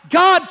time,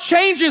 God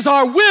changes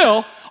our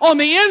will on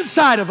the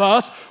inside of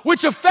us,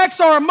 which affects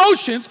our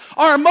emotions.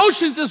 Our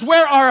emotions is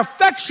where our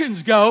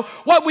affections go,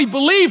 what we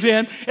believe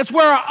in. It's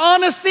where our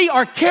honesty,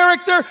 our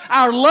character,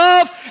 our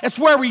love, it's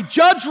where we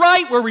judge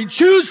right, where we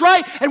choose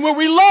right, and where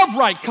we love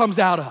right comes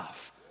out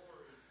of.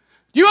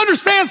 Do you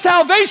understand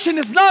salvation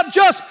is not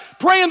just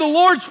praying the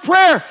Lord's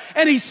Prayer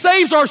and He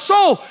saves our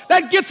soul?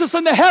 That gets us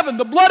into heaven.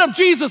 The blood of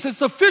Jesus is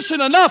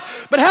sufficient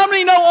enough. But how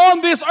many know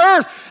on this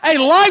earth a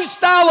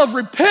lifestyle of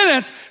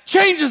repentance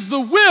changes the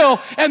will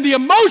and the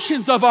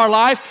emotions of our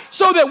life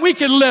so that we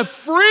can live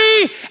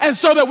free and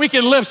so that we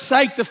can live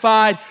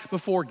sanctified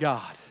before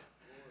God?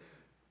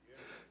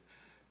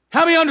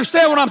 How many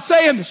understand what I'm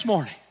saying this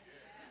morning?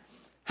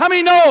 How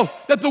many know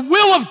that the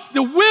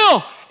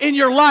will in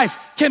your life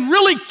can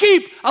really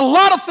keep a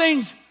lot of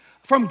things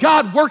from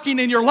God working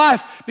in your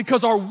life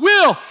because our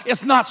will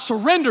is not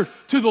surrendered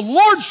to the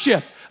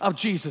lordship of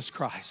Jesus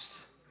Christ?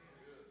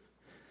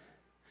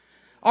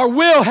 Our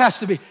will has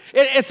to be.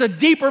 It's a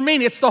deeper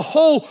meaning. It's the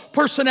whole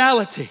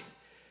personality.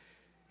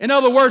 In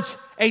other words,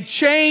 a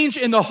change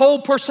in the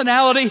whole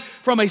personality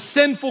from a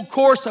sinful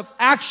course of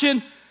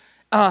action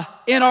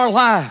in our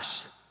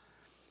lives.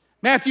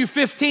 Matthew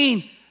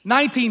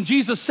 15:19,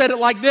 Jesus said it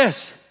like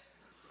this.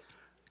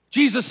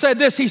 Jesus said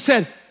this,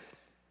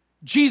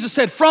 Jesus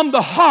said, from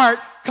the heart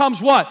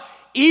comes what?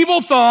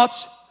 Evil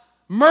thoughts,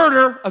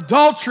 murder,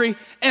 adultery,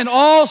 and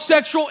all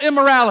sexual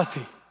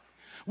immorality.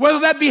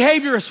 Whether that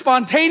behavior is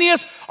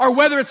spontaneous or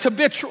whether it's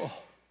habitual.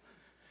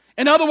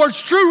 In other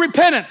words, true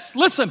repentance,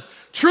 listen,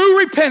 true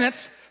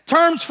repentance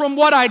turns from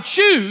what I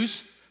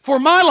choose for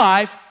my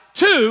life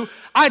to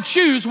I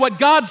choose what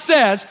God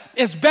says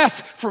is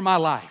best for my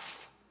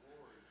life.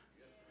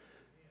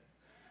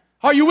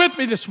 Are you with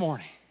me this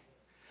morning?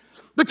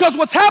 Because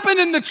what's happened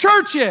in the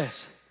church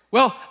is,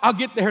 well, I'll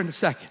get there in a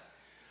second.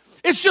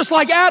 It's just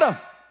like Adam.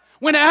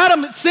 When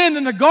Adam sinned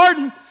in the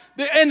garden,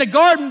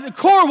 the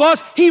core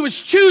was he was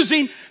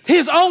choosing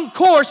his own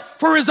course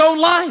for his own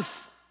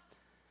life.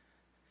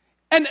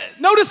 And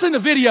notice in the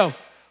video,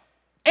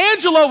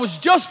 Angela was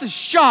just as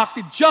shocked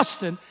at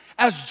Justin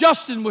as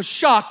Justin was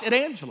shocked at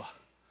Angela.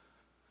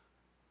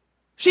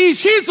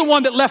 She's the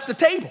one that left the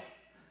table.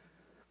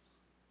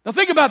 Now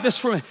think about this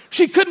for a minute.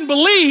 She couldn't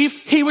believe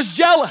he was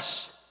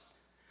jealous.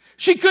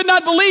 She could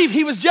not believe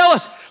he was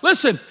jealous.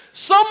 Listen,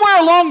 somewhere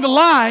along the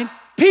line,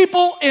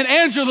 people in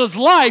Angela's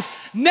life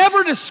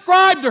never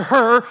described to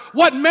her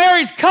what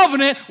marriage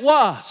covenant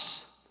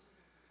was.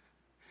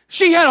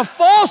 She had a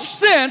false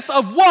sense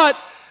of what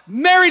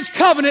marriage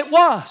covenant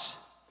was.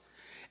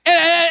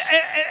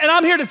 And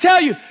I'm here to tell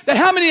you that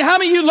how many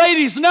of you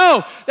ladies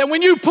know that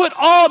when you put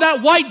all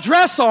that white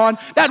dress on,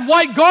 that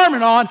white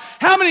garment on,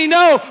 how many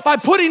know by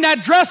putting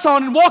that dress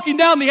on and walking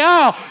down the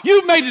aisle,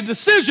 you've made a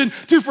decision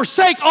to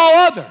forsake all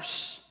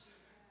others?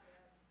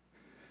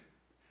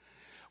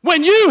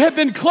 When you have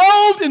been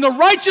clothed in the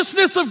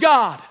righteousness of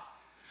God,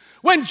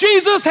 when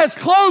Jesus has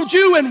clothed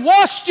you and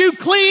washed you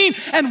clean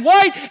and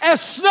white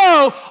as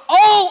snow,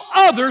 all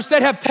others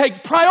that have taken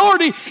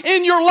priority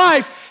in your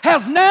life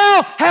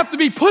have to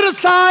be put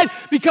aside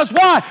because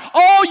why?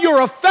 All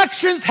your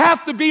affections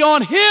have to be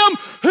on Him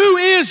who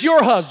is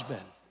your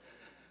husband.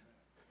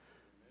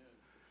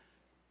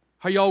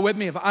 Are y'all with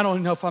me? I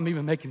don't know if I'm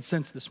even making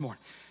sense this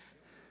morning.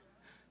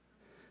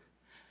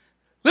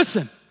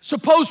 Listen,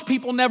 suppose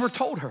people never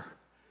told her.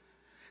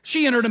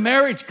 She entered a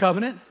marriage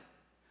covenant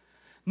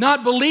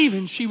not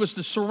believing she was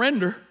to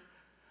surrender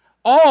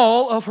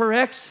all of her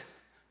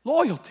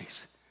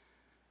ex-loyalties.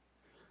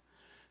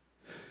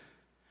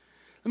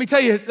 Let me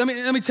tell you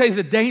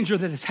the danger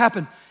that has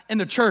happened in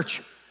the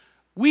church.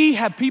 We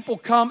have people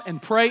come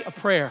and pray a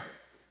prayer.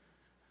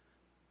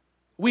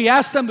 We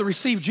ask them to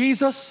receive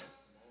Jesus.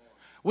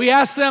 We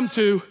ask them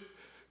to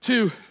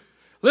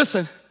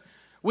listen.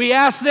 We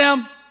ask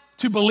them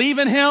to believe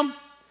in Him.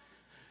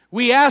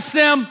 We ask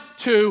them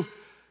to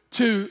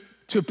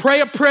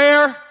pray a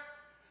prayer,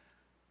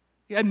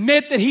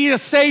 admit that He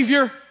is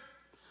Savior,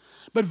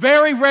 but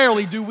very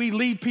rarely do we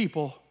lead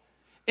people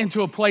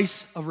into a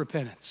place of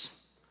repentance.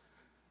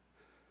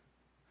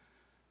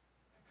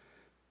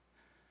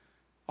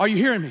 Are you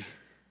hearing me?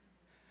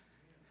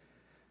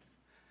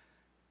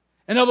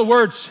 In other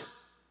words,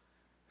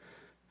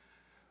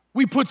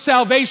 we put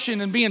salvation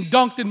in being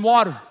dunked in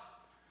water.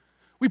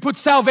 We put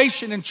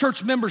salvation in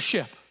church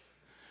membership.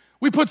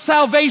 We put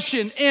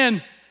salvation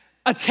in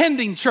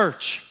attending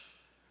church.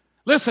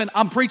 Listen,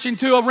 I'm preaching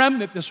to a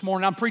remnant this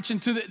morning. I'm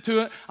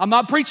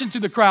not preaching to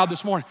the crowd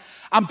this morning.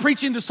 I'm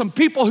preaching to some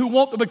people who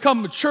want to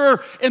become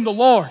mature in the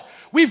Lord.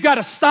 We've got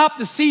to stop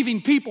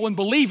deceiving people and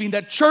believing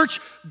that church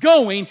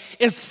going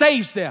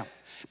saves them.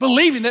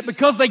 Believing that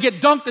because they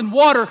get dunked in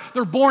water,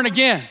 they're born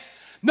again.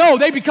 No,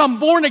 they become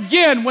born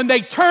again when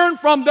they turn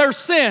from their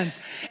sins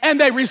and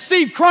they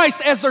receive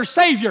Christ as their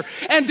Savior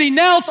and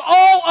denounce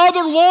all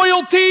other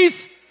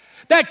loyalties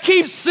that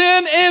keep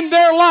sin in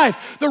their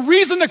life. The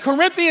reason the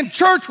Corinthian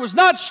church was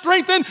not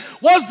strengthened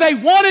was they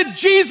wanted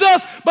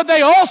Jesus, but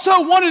they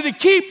also wanted to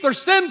keep their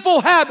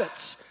sinful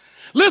habits.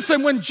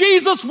 Listen, when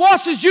Jesus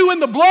washes you in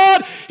the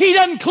blood, He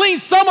doesn't clean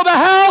some of the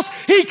house,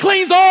 He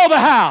cleans all the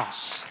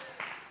house.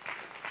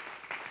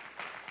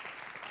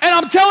 And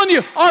I'm telling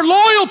you, our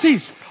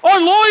loyalties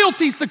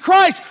to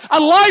Christ, a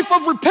life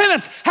of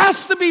repentance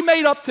has to be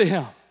made up to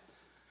Him.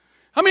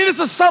 I mean, this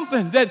is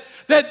something that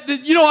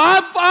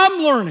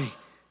I'm learning.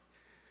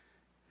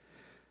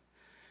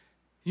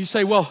 You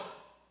say, well,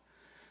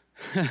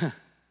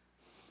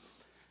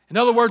 in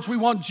other words, we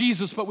want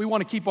Jesus, but we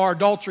want to keep our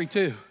adultery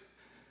too.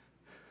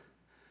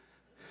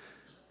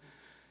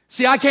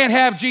 See, I can't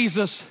have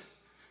Jesus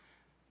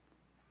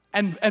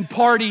and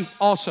party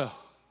also.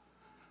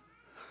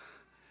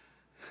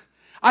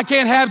 I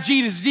can't have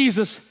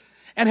Jesus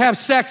and have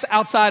sex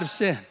outside of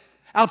sin,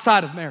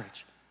 outside of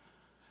marriage.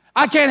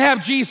 I can't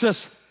have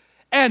Jesus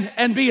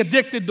and be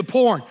addicted to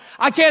porn.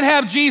 I can't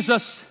have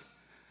Jesus,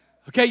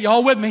 okay,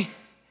 y'all with me?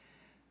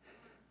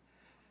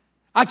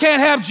 I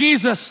can't have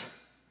Jesus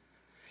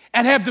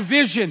and have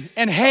division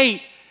and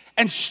hate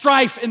and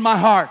strife in my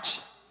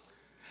heart.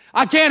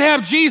 I can't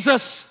have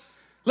Jesus,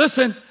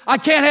 listen, I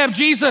can't have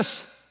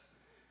Jesus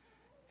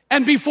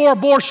and be for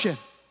abortion.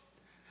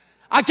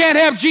 I can't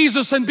have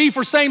Jesus and be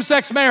for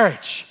same-sex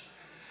marriage.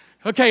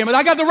 Okay,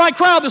 I got the right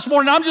crowd this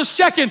morning. I'm just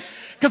checking,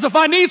 because if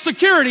I need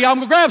security, I'm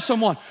going to grab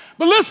someone.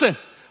 But listen,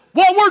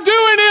 what we're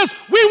doing is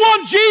we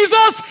want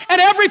Jesus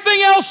and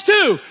everything else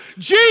too.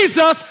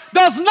 Jesus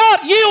does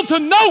not yield to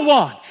no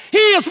one. He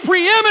is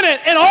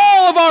preeminent in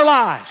all of our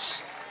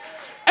lives.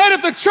 And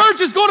if the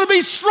church is going to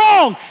be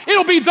strong,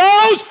 it'll be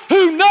those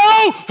who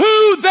know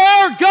who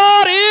their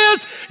God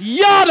is,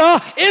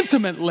 yada,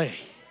 intimately.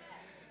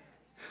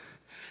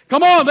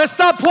 Come on, let's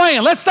stop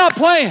playing. Let's stop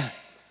playing.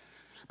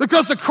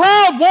 Because the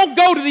crowd won't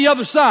go to the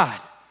other side.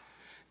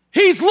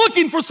 He's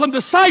looking for some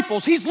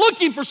disciples. He's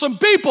looking for some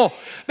people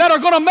that are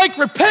going to make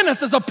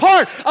repentance as a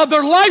part of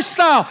their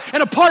lifestyle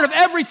and a part of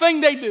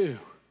everything they do.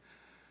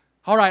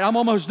 All right, I'm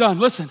almost done.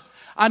 Listen,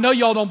 I know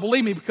y'all don't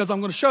believe me because I'm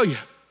going to show you.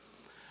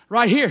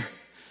 Right here.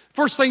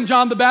 First thing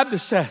John the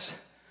Baptist says.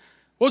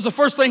 What was the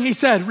first thing he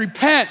said?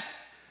 Repent.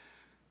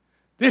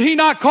 Did he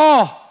not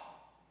call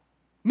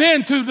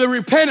men to the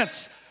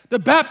repentance, the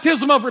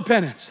baptism of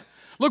repentance?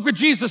 Look what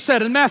Jesus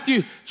said in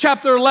Matthew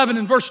chapter 11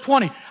 and verse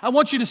 20. I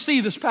want you to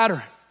see this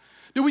pattern.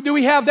 Do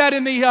we have that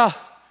in the,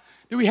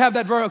 do we have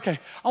that verse? Okay.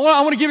 I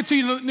want to give it to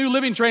you in the New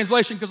Living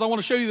Translation because I want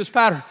to show you this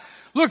pattern.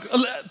 Look,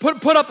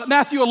 put up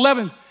Matthew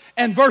 11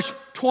 and verse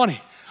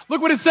 20.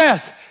 Look what it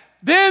says.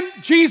 Then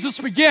Jesus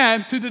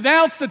began to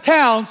denounce the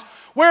towns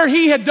where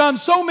he had done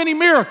so many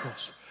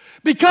miracles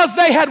because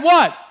they had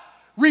what?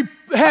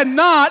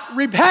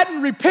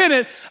 Hadn't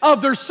repented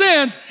of their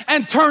sins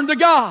and turned to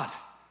God.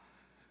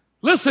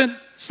 Listen,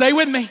 stay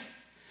with me.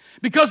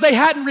 Because they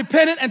hadn't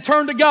repented and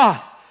turned to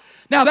God.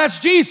 Now that's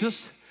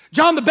Jesus.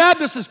 John the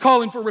Baptist is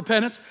calling for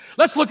repentance.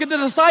 Let's look at the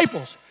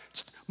disciples.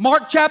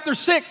 Mark chapter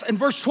 6 and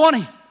verse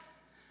 20.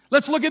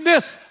 Let's look at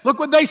this. Look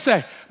what they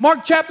say. Mark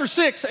chapter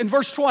 6 and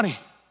verse 20.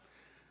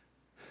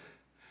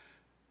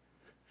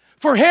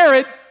 For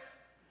Herod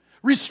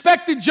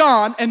respected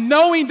John, and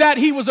knowing that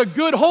he was a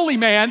good holy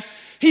man,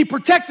 he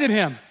protected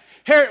him.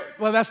 Herod,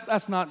 well,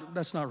 that's not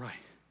right.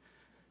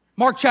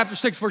 Mark chapter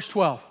 6, verse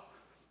 12.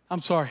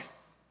 I'm sorry.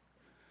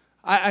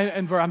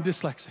 I'm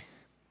dyslexic.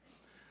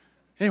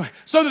 Anyway,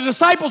 so the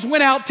disciples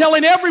went out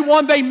telling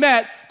everyone they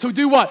met to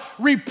do what?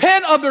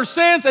 Repent of their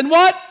sins and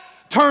what?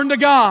 Turn to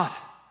God.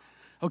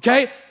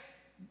 Okay?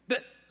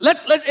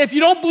 If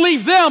you don't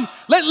believe them,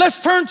 let's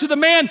turn to the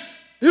man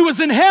who was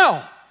in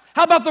hell.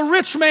 How about the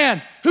rich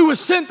man who was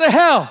sent to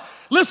hell?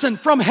 Listen,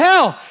 from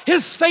hell,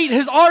 his fate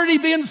has already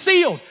been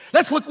sealed.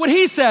 Let's look what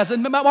he says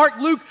in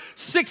Luke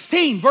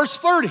 16, verse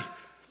 30.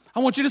 I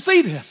want you to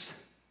see this.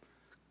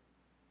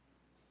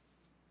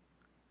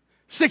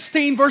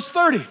 16, verse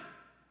 30.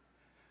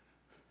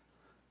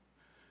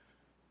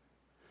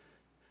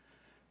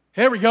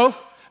 Here we go.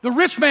 The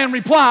rich man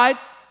replied,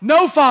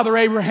 "No, Father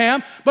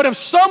Abraham, but if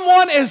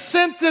someone is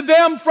sent to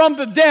them from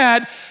the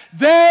dead,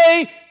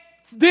 then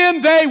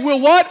they will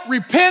what?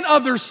 Repent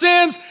of their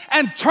sins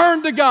and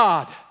turn to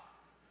God."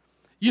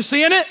 You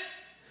seeing it?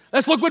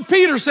 Let's look what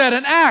Peter said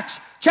in Acts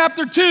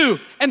chapter 2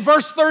 and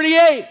verse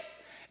 38.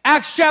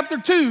 Acts chapter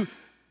 2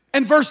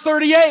 and verse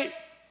 38.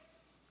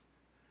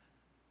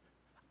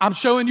 I'm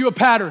showing you a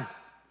pattern.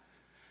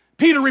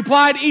 Peter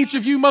replied, "Each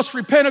of you must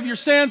repent of your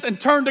sins and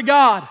turn to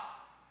God.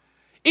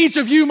 Each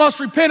of you must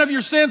repent of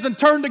your sins and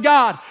turn to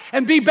God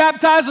and be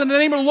baptized in the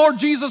name of the Lord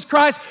Jesus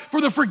Christ for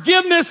the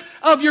forgiveness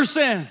of your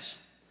sins."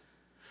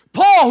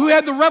 Paul, who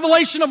had the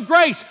revelation of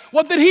grace,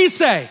 what did he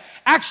say?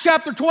 Acts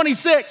chapter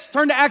 26.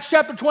 Turn to Acts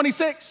chapter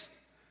 26.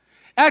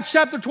 Acts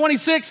chapter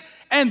 26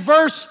 and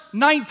verse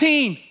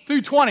 19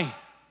 through 20.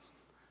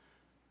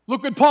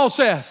 Look what Paul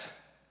says.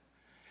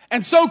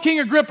 "And so, King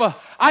Agrippa,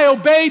 I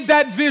obeyed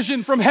that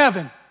vision from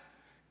heaven."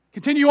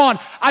 Continue on.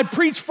 "I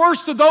preached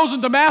first to those in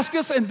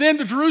Damascus and then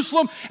to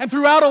Jerusalem and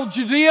throughout all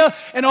Judea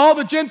and all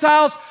the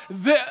Gentiles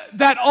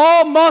that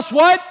all must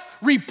what?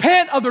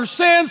 Repent of their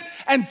sins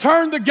and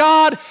turn to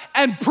God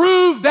and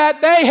prove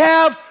that they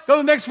have," go to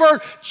the next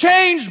verse,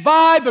 "changed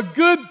by the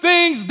good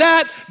things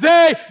that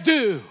they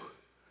do."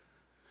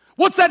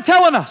 What's that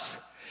telling us?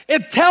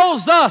 It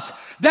tells us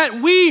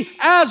that we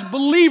as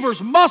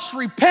believers must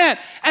repent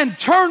and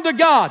turn to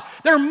God.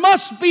 There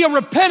must be a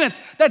repentance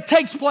that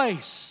takes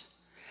place.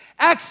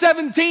 Acts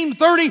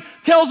 17:30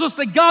 tells us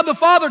that God the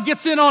Father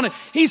gets in on it.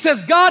 He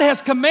says, God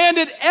has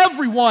commanded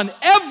everyone,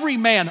 every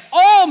man,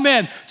 all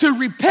men to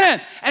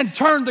repent and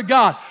turn to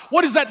God.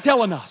 What is that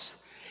telling us?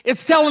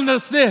 It's telling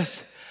us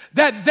this,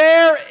 that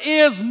there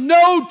is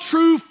no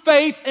true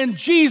faith in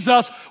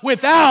Jesus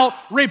without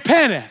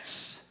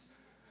repentance.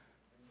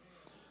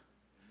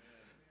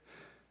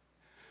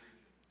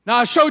 Now,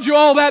 I showed you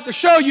all that to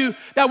show you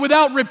that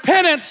without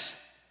repentance,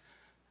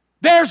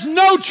 there's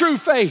no true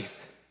faith.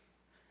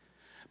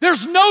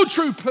 There's no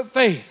true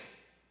faith.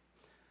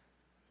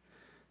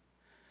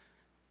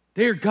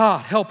 Dear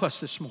God, help us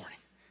this morning.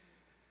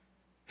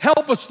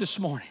 Help us this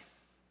morning.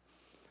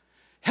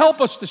 Help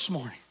us this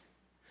morning.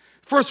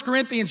 1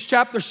 Corinthians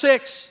chapter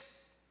 6.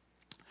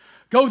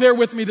 Go there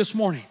with me this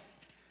morning.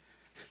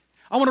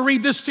 I want to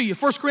read this to you.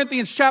 1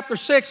 Corinthians chapter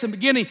 6 and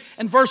beginning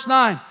in verse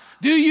 9.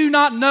 Do you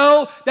not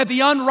know that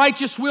the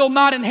unrighteous will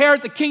not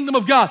inherit the kingdom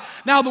of God?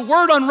 Now, the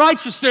word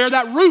unrighteous there,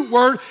 that root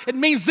word, it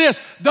means this.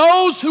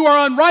 Those who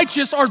are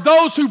unrighteous are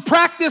those who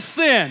practice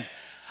sin.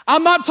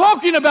 I'm not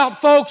talking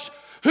about folks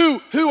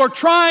who are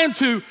trying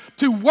to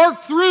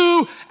work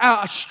through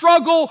a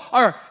struggle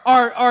or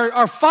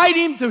are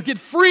fighting to get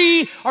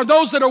free, or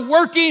those that are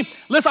working.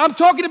 Listen, I'm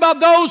talking about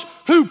those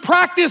who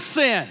practice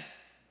sin.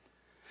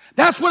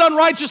 That's what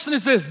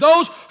unrighteousness is.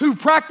 Those who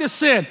practice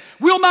sin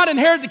will not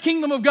inherit the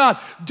kingdom of God.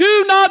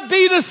 Do not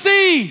be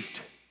deceived.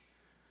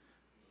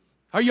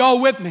 Are you all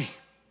with me?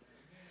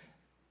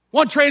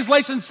 One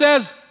translation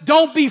says,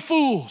 don't be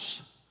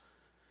fools.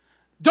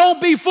 Don't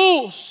be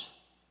fools.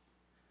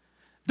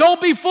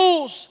 Don't be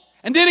fools.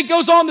 And then it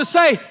goes on to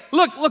say,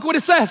 look what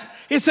it says.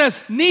 It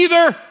says,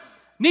 neither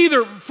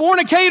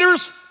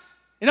fornicators,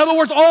 in other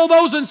words, all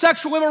those in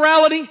sexual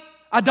immorality,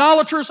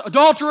 idolaters,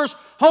 adulterers,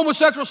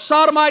 homosexuals,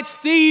 sodomites,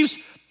 thieves,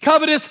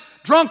 covetous,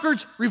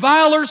 drunkards,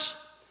 revilers.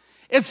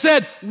 It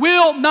said,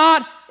 will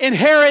not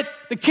inherit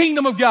the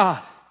kingdom of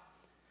God.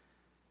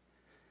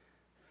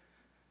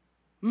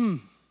 Whew.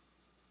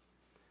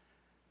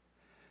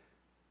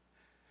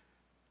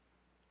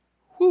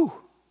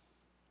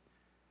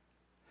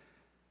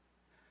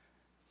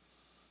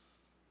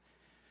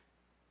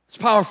 It's a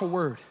powerful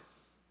word.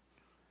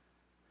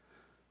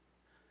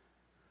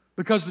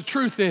 Because the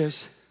truth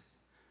is,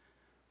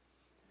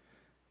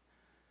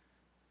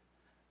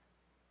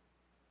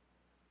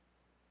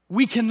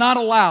 we cannot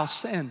allow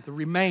sin to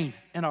remain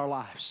in our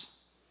lives.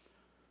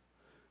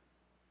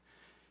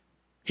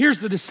 Here's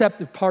the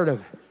deceptive part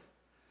of it.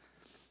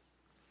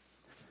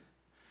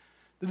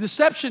 The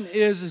deception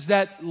is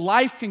that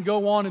life can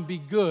go on and be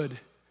good,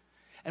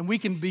 and we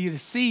can be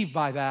deceived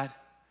by that,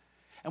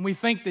 and we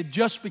think that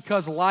just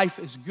because life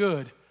is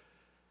good,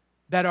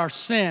 that our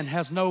sin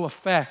has no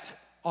effect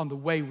on the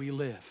way we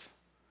live.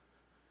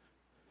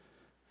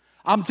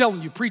 I'm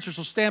telling you, preachers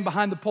will stand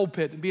behind the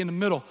pulpit and be in the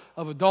middle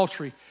of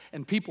adultery,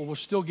 and people will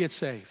still get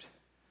saved.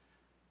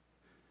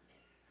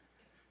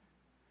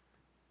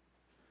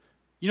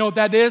 You know what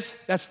that is?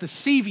 That's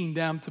deceiving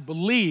them to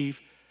believe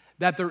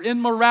that their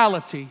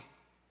immorality,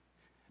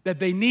 that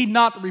they need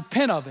not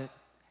repent of it,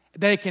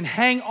 they can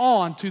hang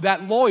on to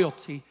that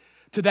loyalty,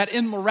 to that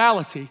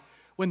immorality,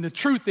 when the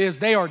truth is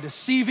they are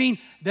deceiving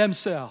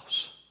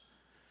themselves.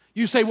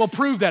 You say, well,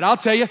 prove that. I'll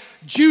tell you,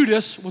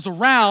 Judas was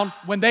around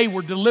when they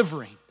were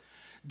delivering.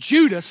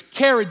 Judas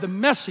carried the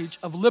message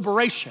of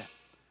liberation,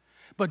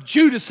 but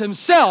Judas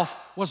himself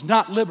was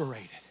not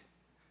liberated.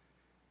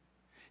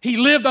 He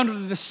lived under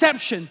the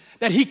deception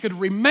that he could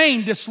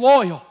remain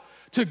disloyal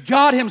to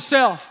God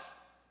himself.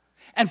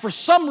 And for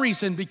some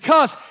reason,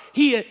 because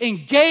he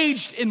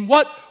engaged in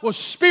what was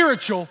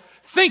spiritual,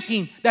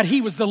 thinking that he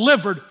was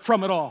delivered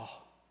from it all.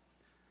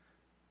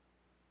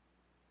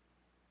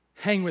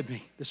 Hang with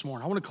me this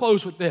morning. I want to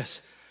close with this.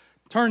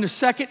 Turn to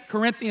 2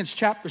 Corinthians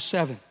chapter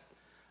 7.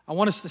 I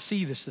want us to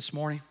see this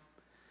morning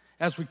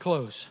as we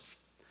close.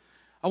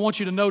 I want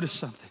you to notice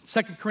something.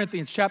 2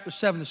 Corinthians chapter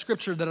 7, the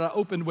scripture that I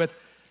opened with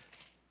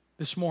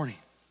this morning.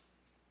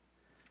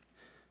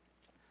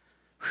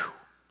 Whew.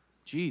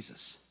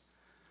 Jesus.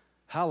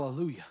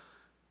 Hallelujah.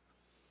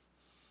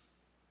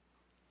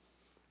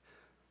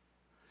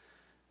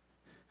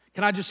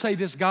 Can I just say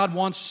this? God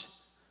wants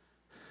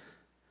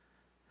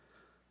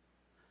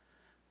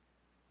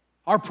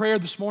our prayer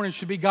this morning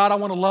should be, God, I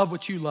want to love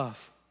what you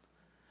love.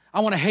 I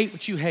want to hate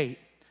what you hate.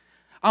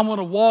 I want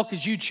to walk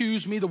as you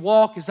choose me to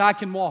walk, as I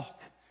can walk.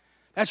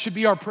 That should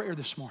be our prayer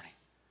this morning.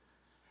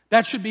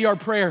 That should be our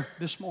prayer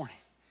this morning.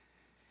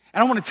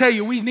 And I want to tell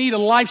you, we need a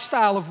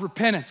lifestyle of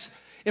repentance.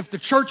 If the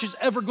church is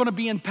ever going to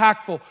be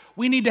impactful,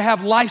 we need to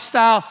have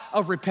lifestyle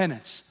of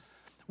repentance.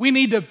 We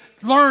need to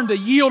learn to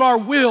yield our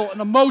will and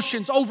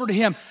emotions over to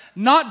Him,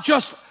 not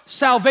just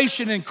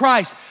salvation in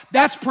Christ.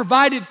 That's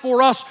provided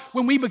for us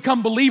when we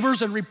become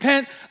believers and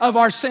repent of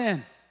our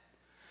sin.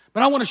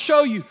 But I want to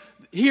show you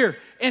here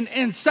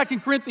in 2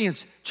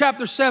 Corinthians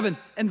chapter 7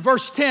 and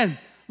verse 10.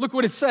 Look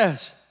what it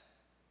says.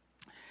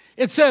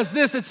 It says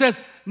this, it says,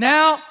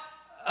 now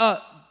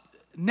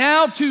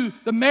to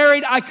the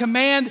married I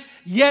command,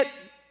 yet,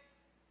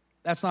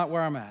 that's not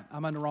where I'm at.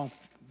 I'm on the wrong,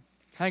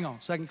 hang on,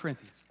 2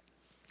 Corinthians.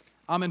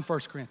 I'm in 1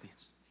 Corinthians.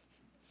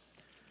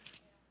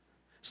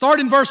 Start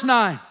in verse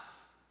 9.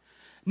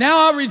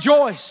 Now I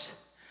rejoice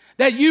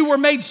that you were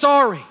made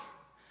sorry,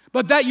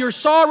 but that your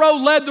sorrow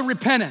led to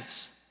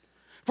repentance.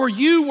 For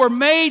you were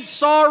made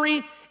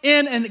sorry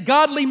in a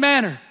godly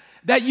manner,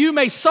 that you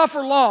may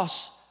suffer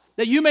loss,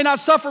 that you may not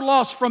suffer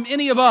loss from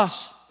any of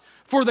us.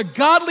 For the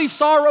godly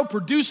sorrow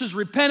produces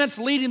repentance,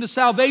 leading to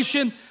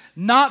salvation,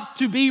 not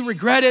to be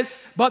regretted,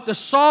 but the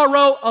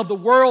sorrow of the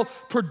world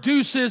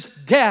produces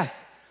death.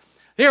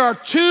 There are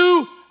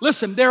two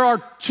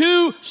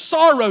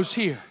sorrows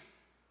here.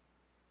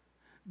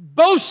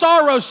 Both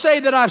sorrows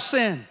say that I've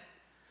sinned.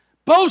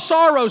 Both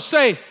sorrows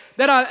say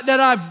that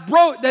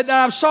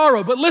I've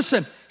sorrowed. But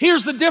listen,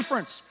 here's the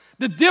difference.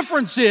 The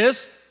difference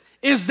is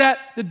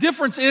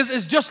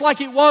just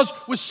like it was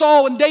with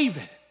Saul and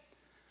David.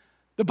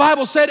 The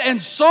Bible said,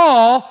 and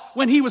Saul,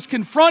 when he was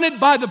confronted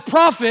by the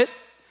prophet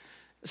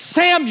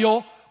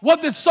Samuel,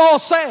 what did Saul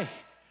say?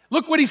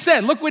 Look what he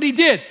said. Look what he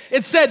did.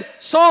 It said,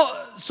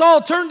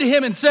 Saul turned to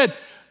him and said,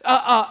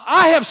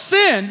 I have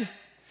sinned.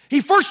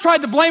 He first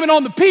tried to blame it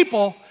on the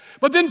people,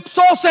 but then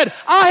Saul said,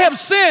 I have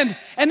sinned.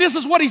 And this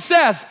is what he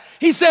says.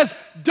 He says,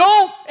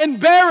 don't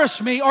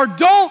embarrass me, or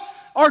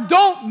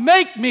don't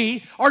make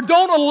me, or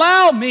don't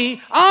allow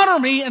me, honor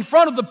me in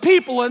front of the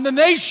people and the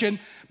nation.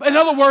 In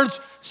other words,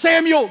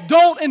 Samuel,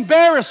 don't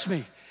embarrass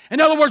me.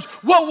 In other words,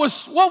 what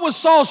was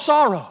Saul's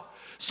sorrow?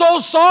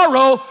 Saul's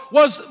sorrow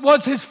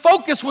was his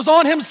focus was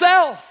on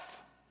himself.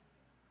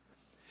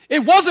 It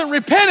wasn't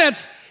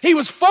repentance. He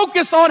was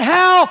focused on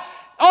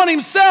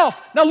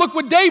himself. Now look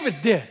what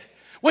David did.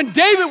 When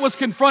David was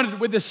confronted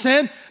with this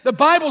sin, the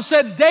Bible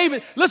said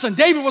David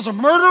was a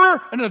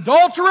murderer, an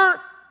adulterer,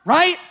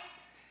 right?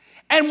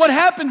 And what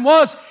happened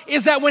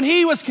is that when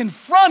he was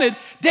confronted,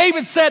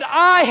 David said,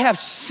 I have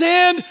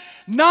sinned.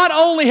 Not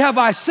only have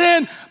I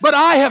sinned, but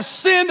I have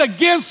sinned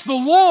against the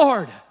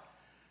Lord.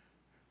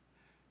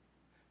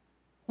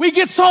 We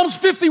get Psalms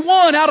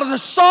 51 out of the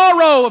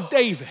sorrow of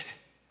David.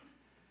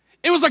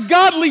 It was a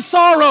godly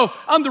sorrow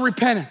under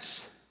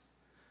repentance.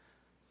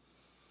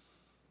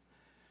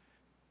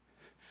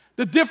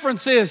 The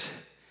difference is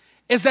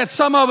that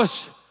some of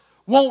us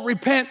won't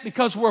repent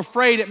because we're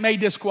afraid it may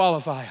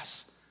disqualify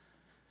us.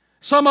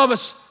 Some of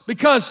us,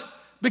 because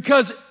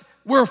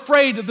we're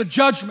afraid of the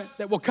judgment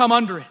that will come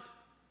under it.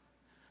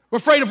 We're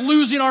afraid of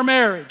losing our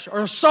marriage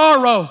or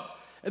sorrow.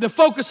 And the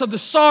focus of the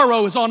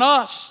sorrow is on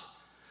us.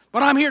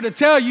 But I'm here to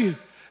tell you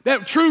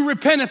that true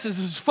repentance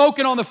is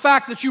focused on the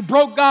fact that you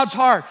broke God's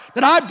heart,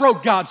 that I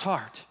broke God's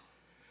heart.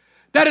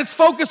 That it's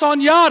focused on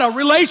yada,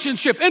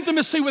 relationship,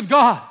 intimacy with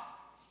God.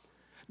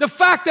 The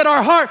fact that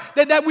our heart,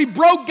 that we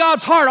broke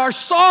God's heart, our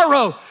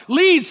sorrow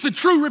leads to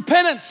true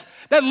repentance.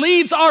 That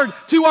leads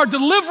to our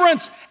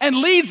deliverance and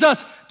leads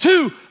us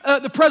to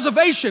the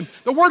preservation.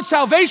 The word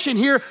salvation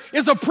here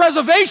is a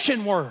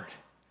preservation word.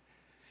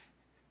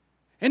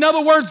 In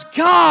other words,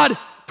 God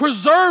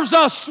preserves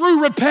us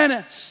through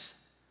repentance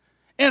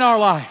in our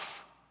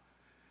life.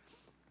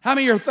 How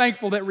many are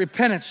thankful that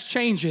repentance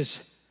changes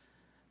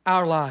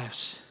our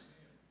lives?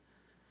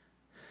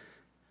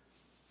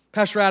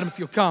 Pastor Adam, if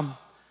you'll come, I'll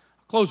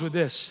close with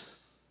this.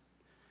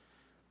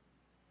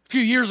 A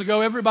few years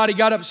ago, everybody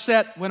got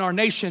upset when our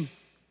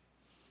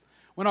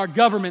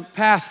government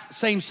passed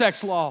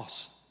same-sex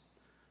laws.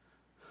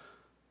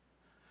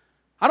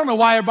 I don't know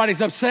why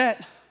everybody's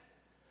upset.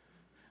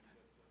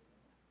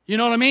 You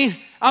know what I mean?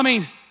 I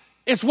mean,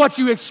 it's what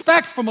you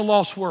expect from a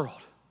lost world,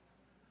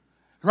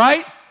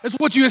 right? It's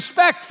what you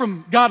expect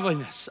from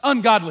godliness,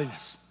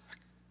 ungodliness.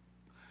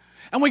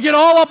 And we get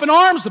all up in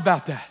arms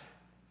about that.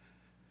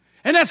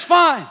 And that's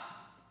fine.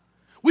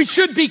 We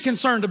should be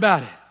concerned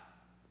about it.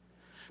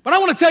 But I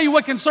want to tell you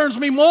what concerns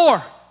me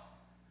more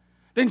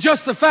than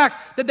just the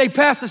fact that they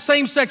passed the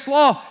same-sex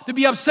law to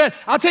be upset.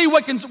 I'll tell you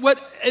what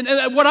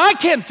I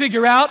can't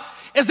figure out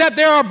is that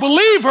there are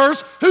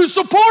believers who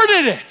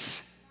supported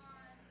it.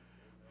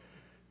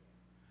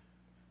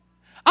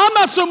 I'm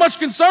not so much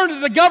concerned that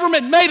the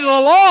government made it a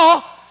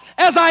law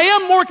as I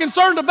am more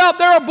concerned about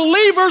there are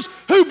believers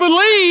who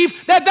believe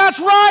that that's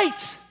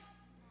right.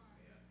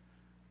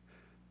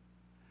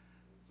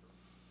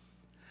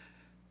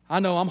 I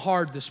know I'm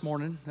hard this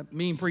morning, that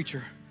mean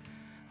preacher.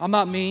 I'm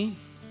not mean.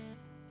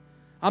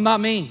 I'm not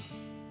mean.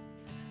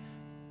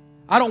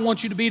 I don't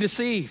want you to be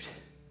deceived.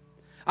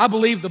 I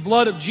believe the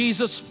blood of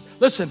Jesus.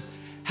 Listen,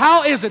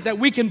 how is it that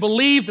we can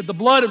believe that the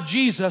blood of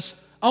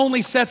Jesus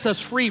only sets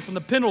us free from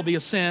the penalty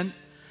of sin,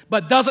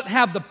 but doesn't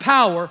have the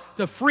power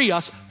to free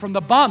us from the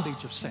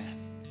bondage of sin?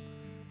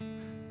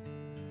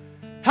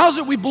 How is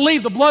it we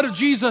believe the blood of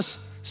Jesus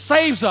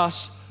saves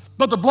us,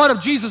 but the blood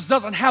of Jesus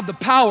doesn't have the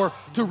power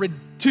to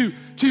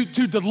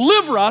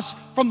deliver us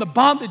from the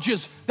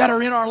bondages that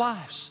are in our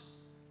lives?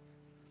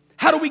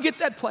 How do we get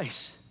that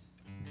place?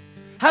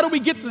 How do we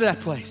get to that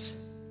place?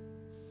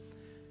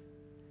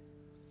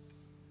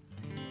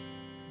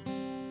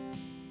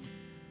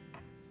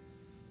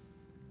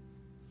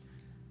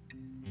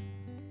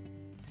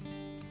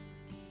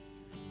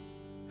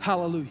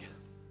 Hallelujah.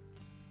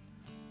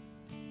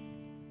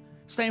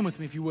 Stand with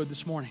me if you would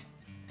this morning.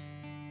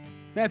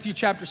 Matthew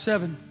chapter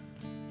 7,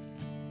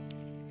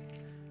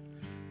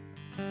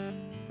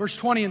 verse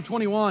 20 and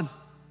 21.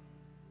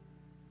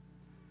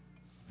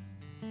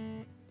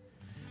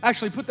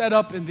 Actually, put that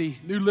up in the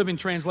New Living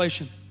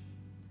Translation.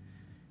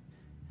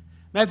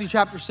 Matthew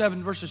chapter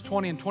 7, verses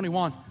 20 and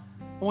 21.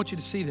 I want you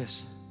to see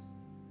this.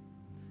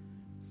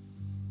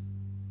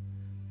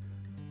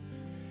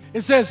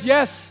 It says,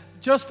 yes,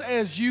 just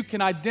as you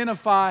can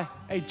identify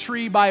a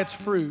tree by its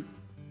fruit,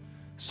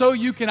 so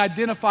you can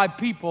identify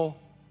people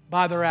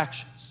by their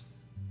actions.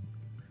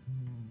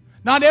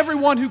 Not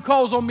everyone who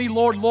calls on me,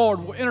 Lord, Lord,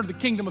 will enter the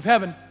kingdom of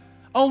heaven.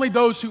 Only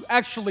those who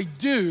actually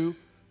do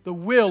the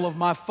will of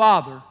my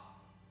Father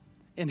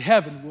in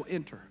heaven will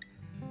enter.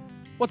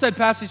 What's that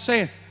passage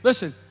saying?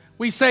 Listen,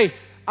 we say,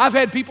 I've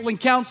had people in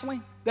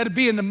counseling that would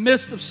be in the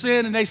midst of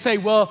sin, and they say,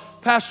 well,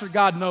 Pastor,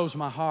 God knows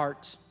my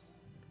heart.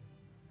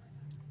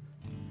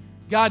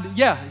 God,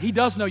 yeah, He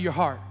does know your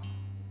heart.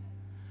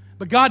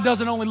 But God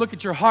doesn't only look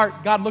at your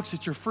heart, God looks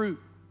at your fruit.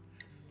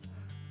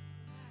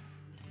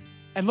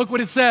 And look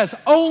what it says.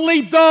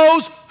 Only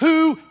those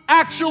who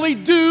actually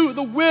do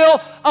the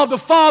will of the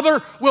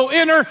Father will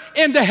enter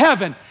into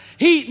heaven.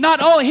 He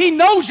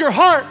knows your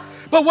heart,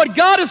 but what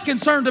God is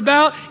concerned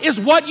about is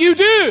what you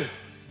do.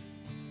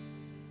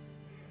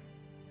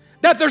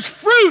 That there's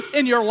fruit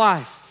in your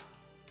life.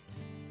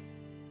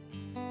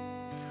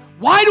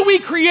 Why do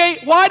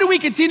we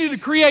continue to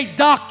create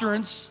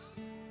doctrines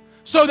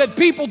so that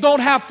people don't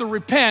have to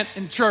repent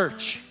in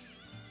church?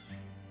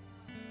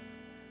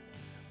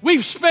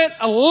 We've spent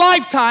a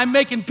lifetime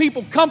making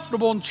people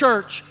comfortable in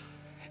church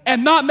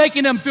and not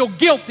making them feel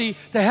guilty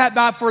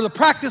for the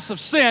practice of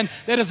sin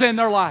that is in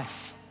their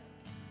life.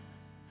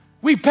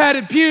 We've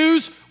padded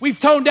pews, we've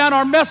toned down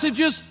our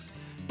messages.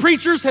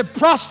 Preachers have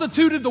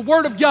prostituted the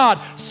Word of God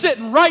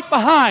sitting right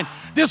behind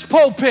this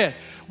pulpit.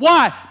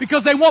 Why?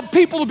 Because they want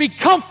people to be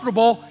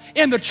comfortable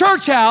in the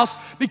church house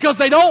because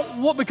they're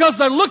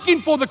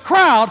looking for the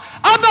crowd.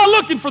 I'm not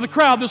looking for the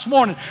crowd this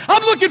morning.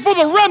 I'm looking for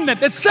the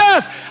remnant that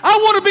says, I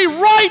want to be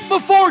right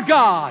before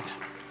God.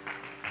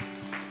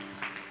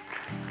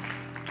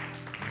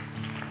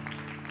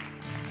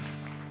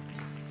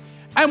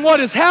 And what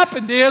has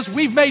happened is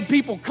we've made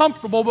people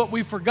comfortable, but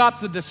we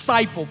forgot to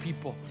disciple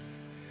people.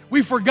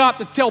 We forgot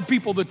to tell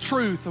people the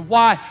truth of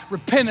why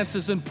repentance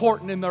is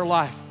important in their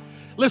life.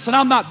 Listen,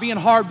 I'm not being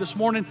hard this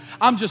morning.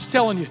 I'm just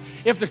telling you,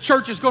 if the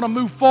church is going to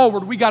move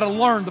forward, we got to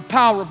learn the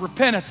power of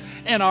repentance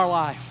in our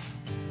life.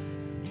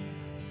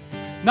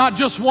 Not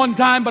just one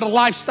time, but a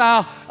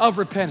lifestyle of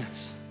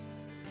repentance.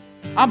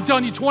 I'm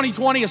telling you,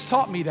 2020 has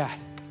taught me that.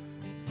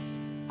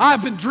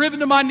 I've been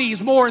driven to my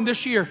knees more in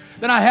this year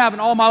than I have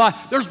in all my life.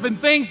 There's been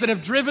things that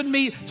have driven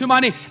me to my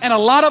knees, and a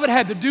lot of it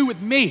had to do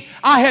with me.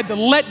 I had to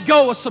let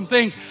go of some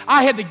things.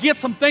 I had to get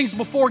some things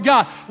before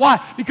God.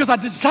 Why? Because I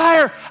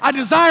desire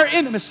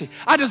intimacy.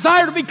 I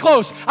desire to be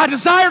close. I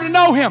desire to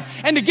know Him.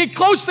 And to get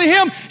close to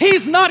Him,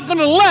 He's not going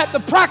to let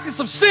the practice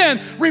of sin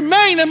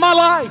remain in my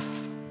life.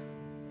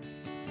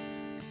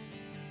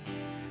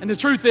 And the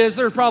truth is,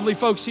 there are probably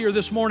folks here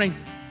this morning,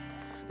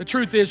 the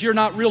truth is you're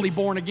not really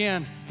born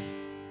again.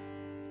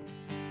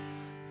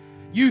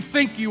 You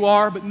think you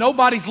are, but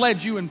nobody's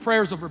led you in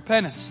prayers of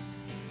repentance.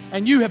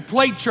 And you have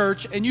played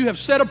church and you have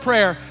said a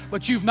prayer,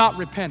 but you've not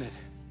repented.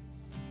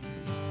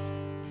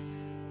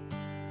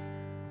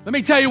 Let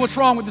me tell you what's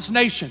wrong with this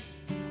nation.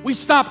 We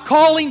stopped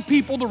calling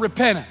people to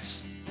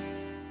repentance.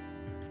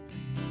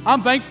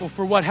 I'm thankful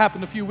for what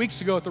happened a few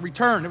weeks ago at the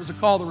return. It was a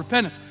call to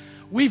repentance.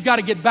 We've got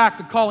to get back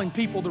to calling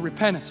people to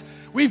repentance.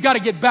 We've got to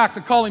get back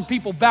to calling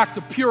people back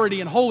to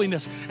purity and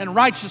holiness and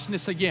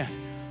righteousness again.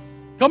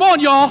 Come on,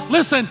 y'all.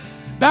 Listen.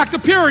 Back to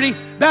purity,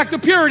 back to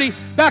purity,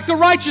 back to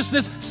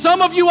righteousness.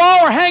 Some of you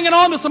all are hanging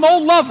on to some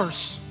old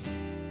lovers.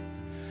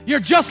 You're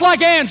just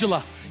like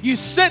Angela. You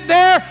sit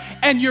there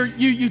and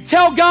you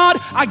tell God,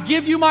 I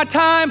give you my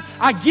time,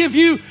 I give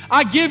you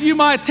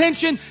my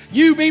attention.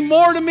 You mean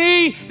more to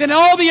me than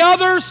all the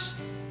others,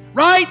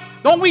 right?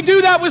 Don't we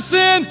do that with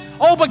sin?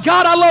 Oh, but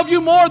God, I love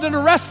you more than the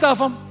rest of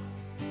them.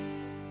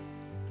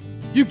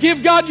 You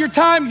give God your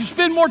time, you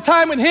spend more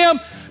time with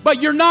Him, but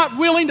you're not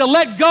willing to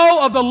let go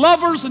of the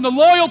lovers and the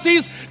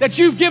loyalties that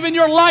you've given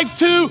your life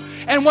to.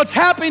 And what's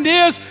happened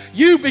is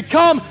you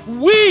become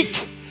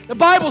weak. The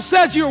Bible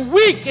says you're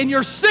weak and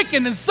you're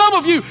sickened, and some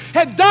of you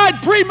have died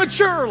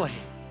prematurely.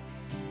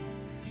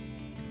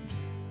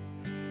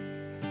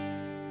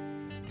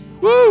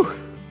 Woo!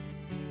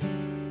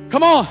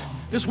 Come on.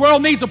 This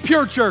world needs a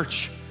pure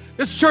church.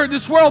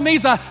 This world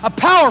needs a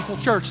powerful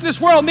church. This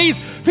world needs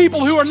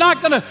people who are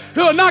not going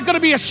to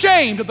be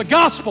ashamed of the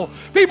gospel.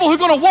 People who are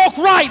going to walk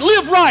right,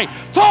 live right,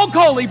 talk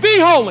holy, be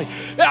holy.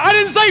 I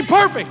didn't say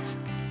perfect.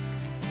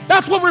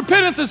 That's what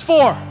repentance is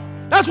for.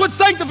 That's what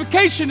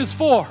sanctification is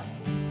for.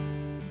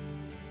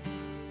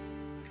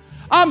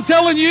 I'm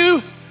telling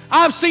you,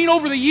 I've seen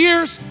over the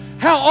years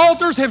how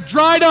altars have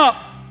dried up.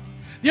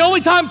 The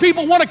only time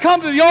people want to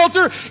come to the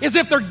altar is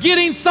if they're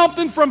getting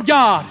something from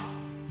God.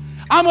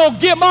 I'm going to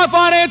get my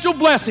financial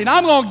blessing.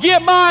 I'm going to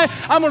get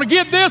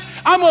this.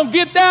 I'm going to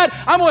get that.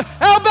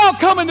 How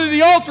about coming to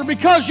the altar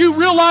because you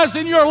realize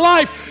in your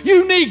life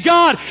you need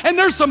God and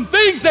there's some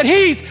things that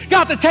He's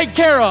got to take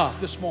care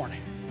of this morning?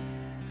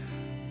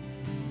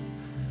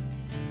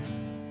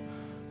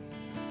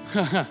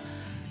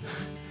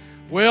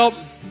 Well,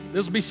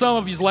 this will be some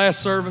of you's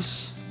last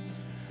service.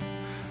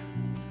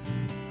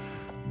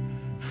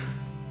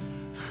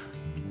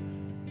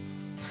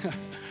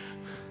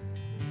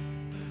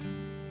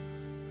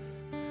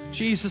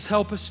 Jesus,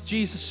 help us.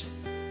 Jesus,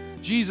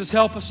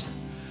 help us.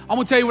 I'm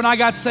going to tell you, when I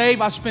got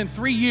saved, I spent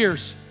 3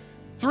 years,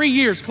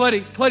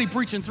 Cletty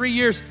preaching 3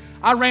 years.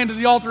 I ran to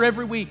the altar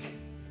every week.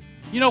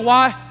 You know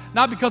why?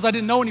 Not because I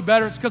didn't know any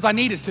better. It's because I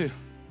needed to.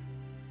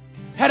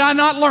 Had I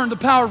not learned the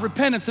power of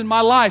repentance in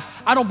my life,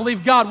 I don't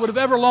believe God would have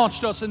ever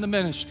launched us in the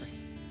ministry.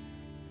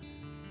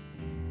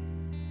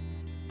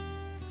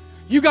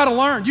 You got to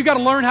learn. You got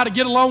to learn how to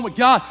get along with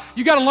God.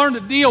 You got to learn to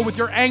deal with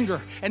your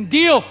anger and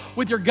deal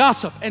with your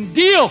gossip and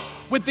deal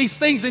with these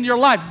things in your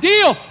life.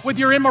 Deal with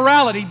your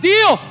immorality.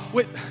 Deal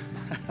with...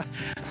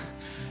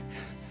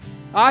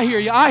 I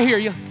hear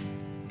you.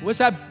 What's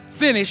that?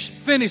 Finish,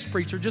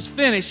 preacher. Just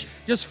finish.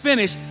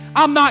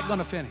 I'm not going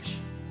to finish.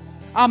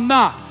 I'm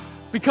not.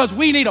 Because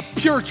we need a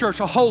pure church,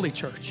 a holy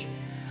church.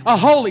 A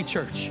holy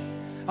church.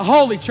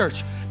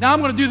 Now I'm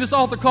going to do this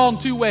altar call in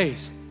 2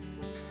 ways.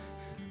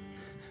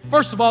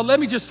 First of all, let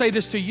me just say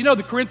this to you. You know,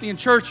 the Corinthian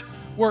church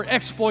were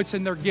exploits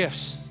in their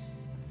gifts.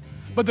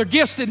 But their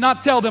gifts did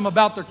not tell them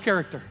about their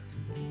character.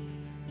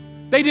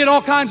 They did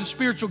all kinds of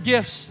spiritual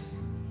gifts.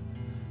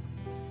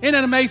 Isn't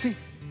that amazing?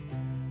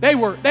 They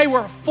were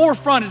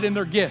forefronted in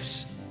their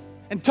gifts.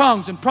 And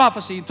tongues and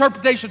prophecy,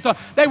 interpretation of tongues.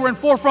 They were in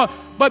forefront.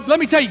 But let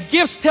me tell you,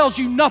 gifts tells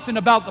you nothing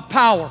about the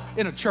power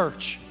in a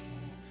church.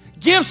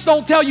 Gifts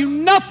don't tell you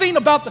nothing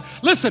about the...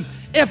 Listen,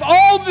 if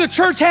all the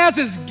church has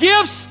is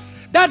gifts,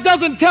 that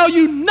doesn't tell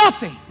you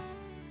nothing.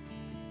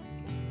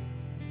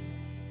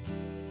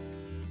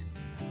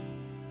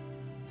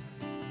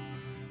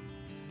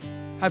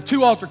 I have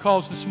 2 altar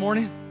calls this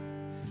morning.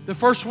 The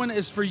first one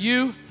is for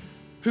you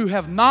who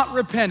have not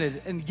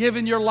repented and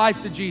given your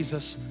life to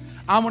Jesus.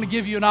 I'm going to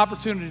give you an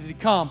opportunity to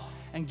come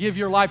and give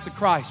your life to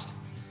Christ.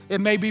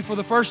 It may be for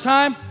the first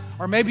time,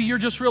 or maybe you're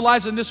just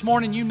realizing this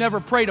morning you never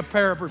prayed a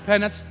prayer of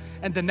repentance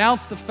and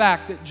denounced the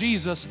fact that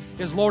Jesus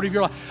is Lord of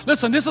your life.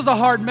 Listen, this is a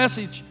hard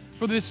message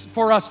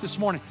for us this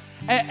morning.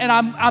 And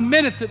I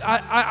meant it to,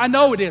 I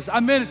know it is. I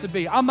meant it to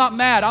be. I'm not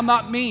mad. I'm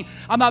not mean.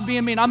 I'm not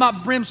being mean. I'm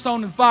not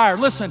brimstone and fire.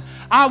 Listen,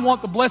 I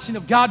want the blessing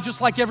of God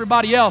just like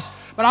everybody else,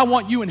 but I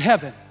want you in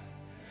heaven.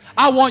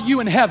 I want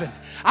you in heaven.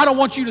 I don't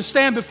want you to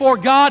stand before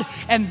God,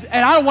 and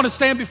I don't want to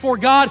stand before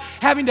God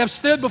having to have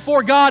stood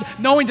before God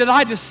knowing that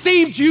I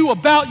deceived you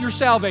about your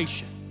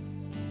salvation.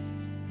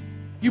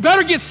 You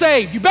better get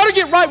saved. You better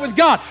get right with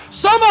God.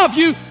 Some of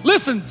you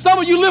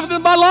living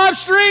in my live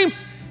stream,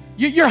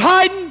 you're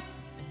hiding.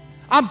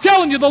 I'm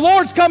telling you, the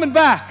Lord's coming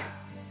back.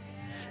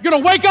 You're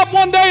going to wake up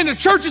one day and the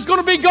church is going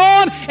to be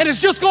gone, and it's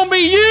just going to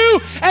be you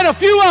and a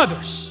few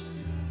others.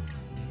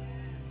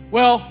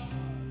 Well,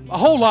 a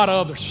whole lot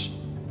of others.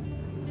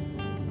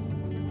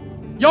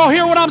 Y'all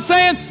hear what I'm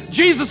saying?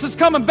 Jesus is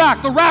coming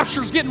back. The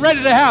rapture is getting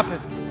ready to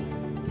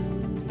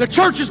happen. The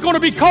church is going to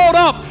be called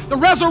up. The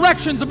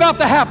resurrection's about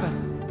to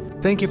happen.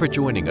 Thank you for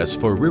joining us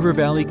for River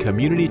Valley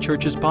Community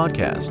Church's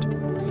podcast.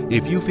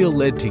 If you feel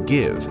led to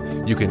give,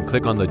 you can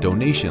click on the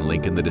donation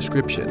link in the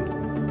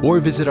description or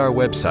visit our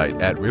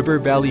website at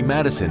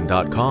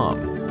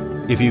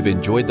rivervalleymadison.com. If you've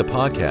enjoyed the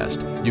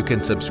podcast, you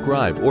can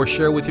subscribe or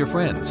share with your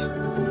friends.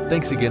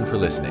 Thanks again for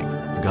listening.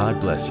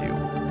 God bless you.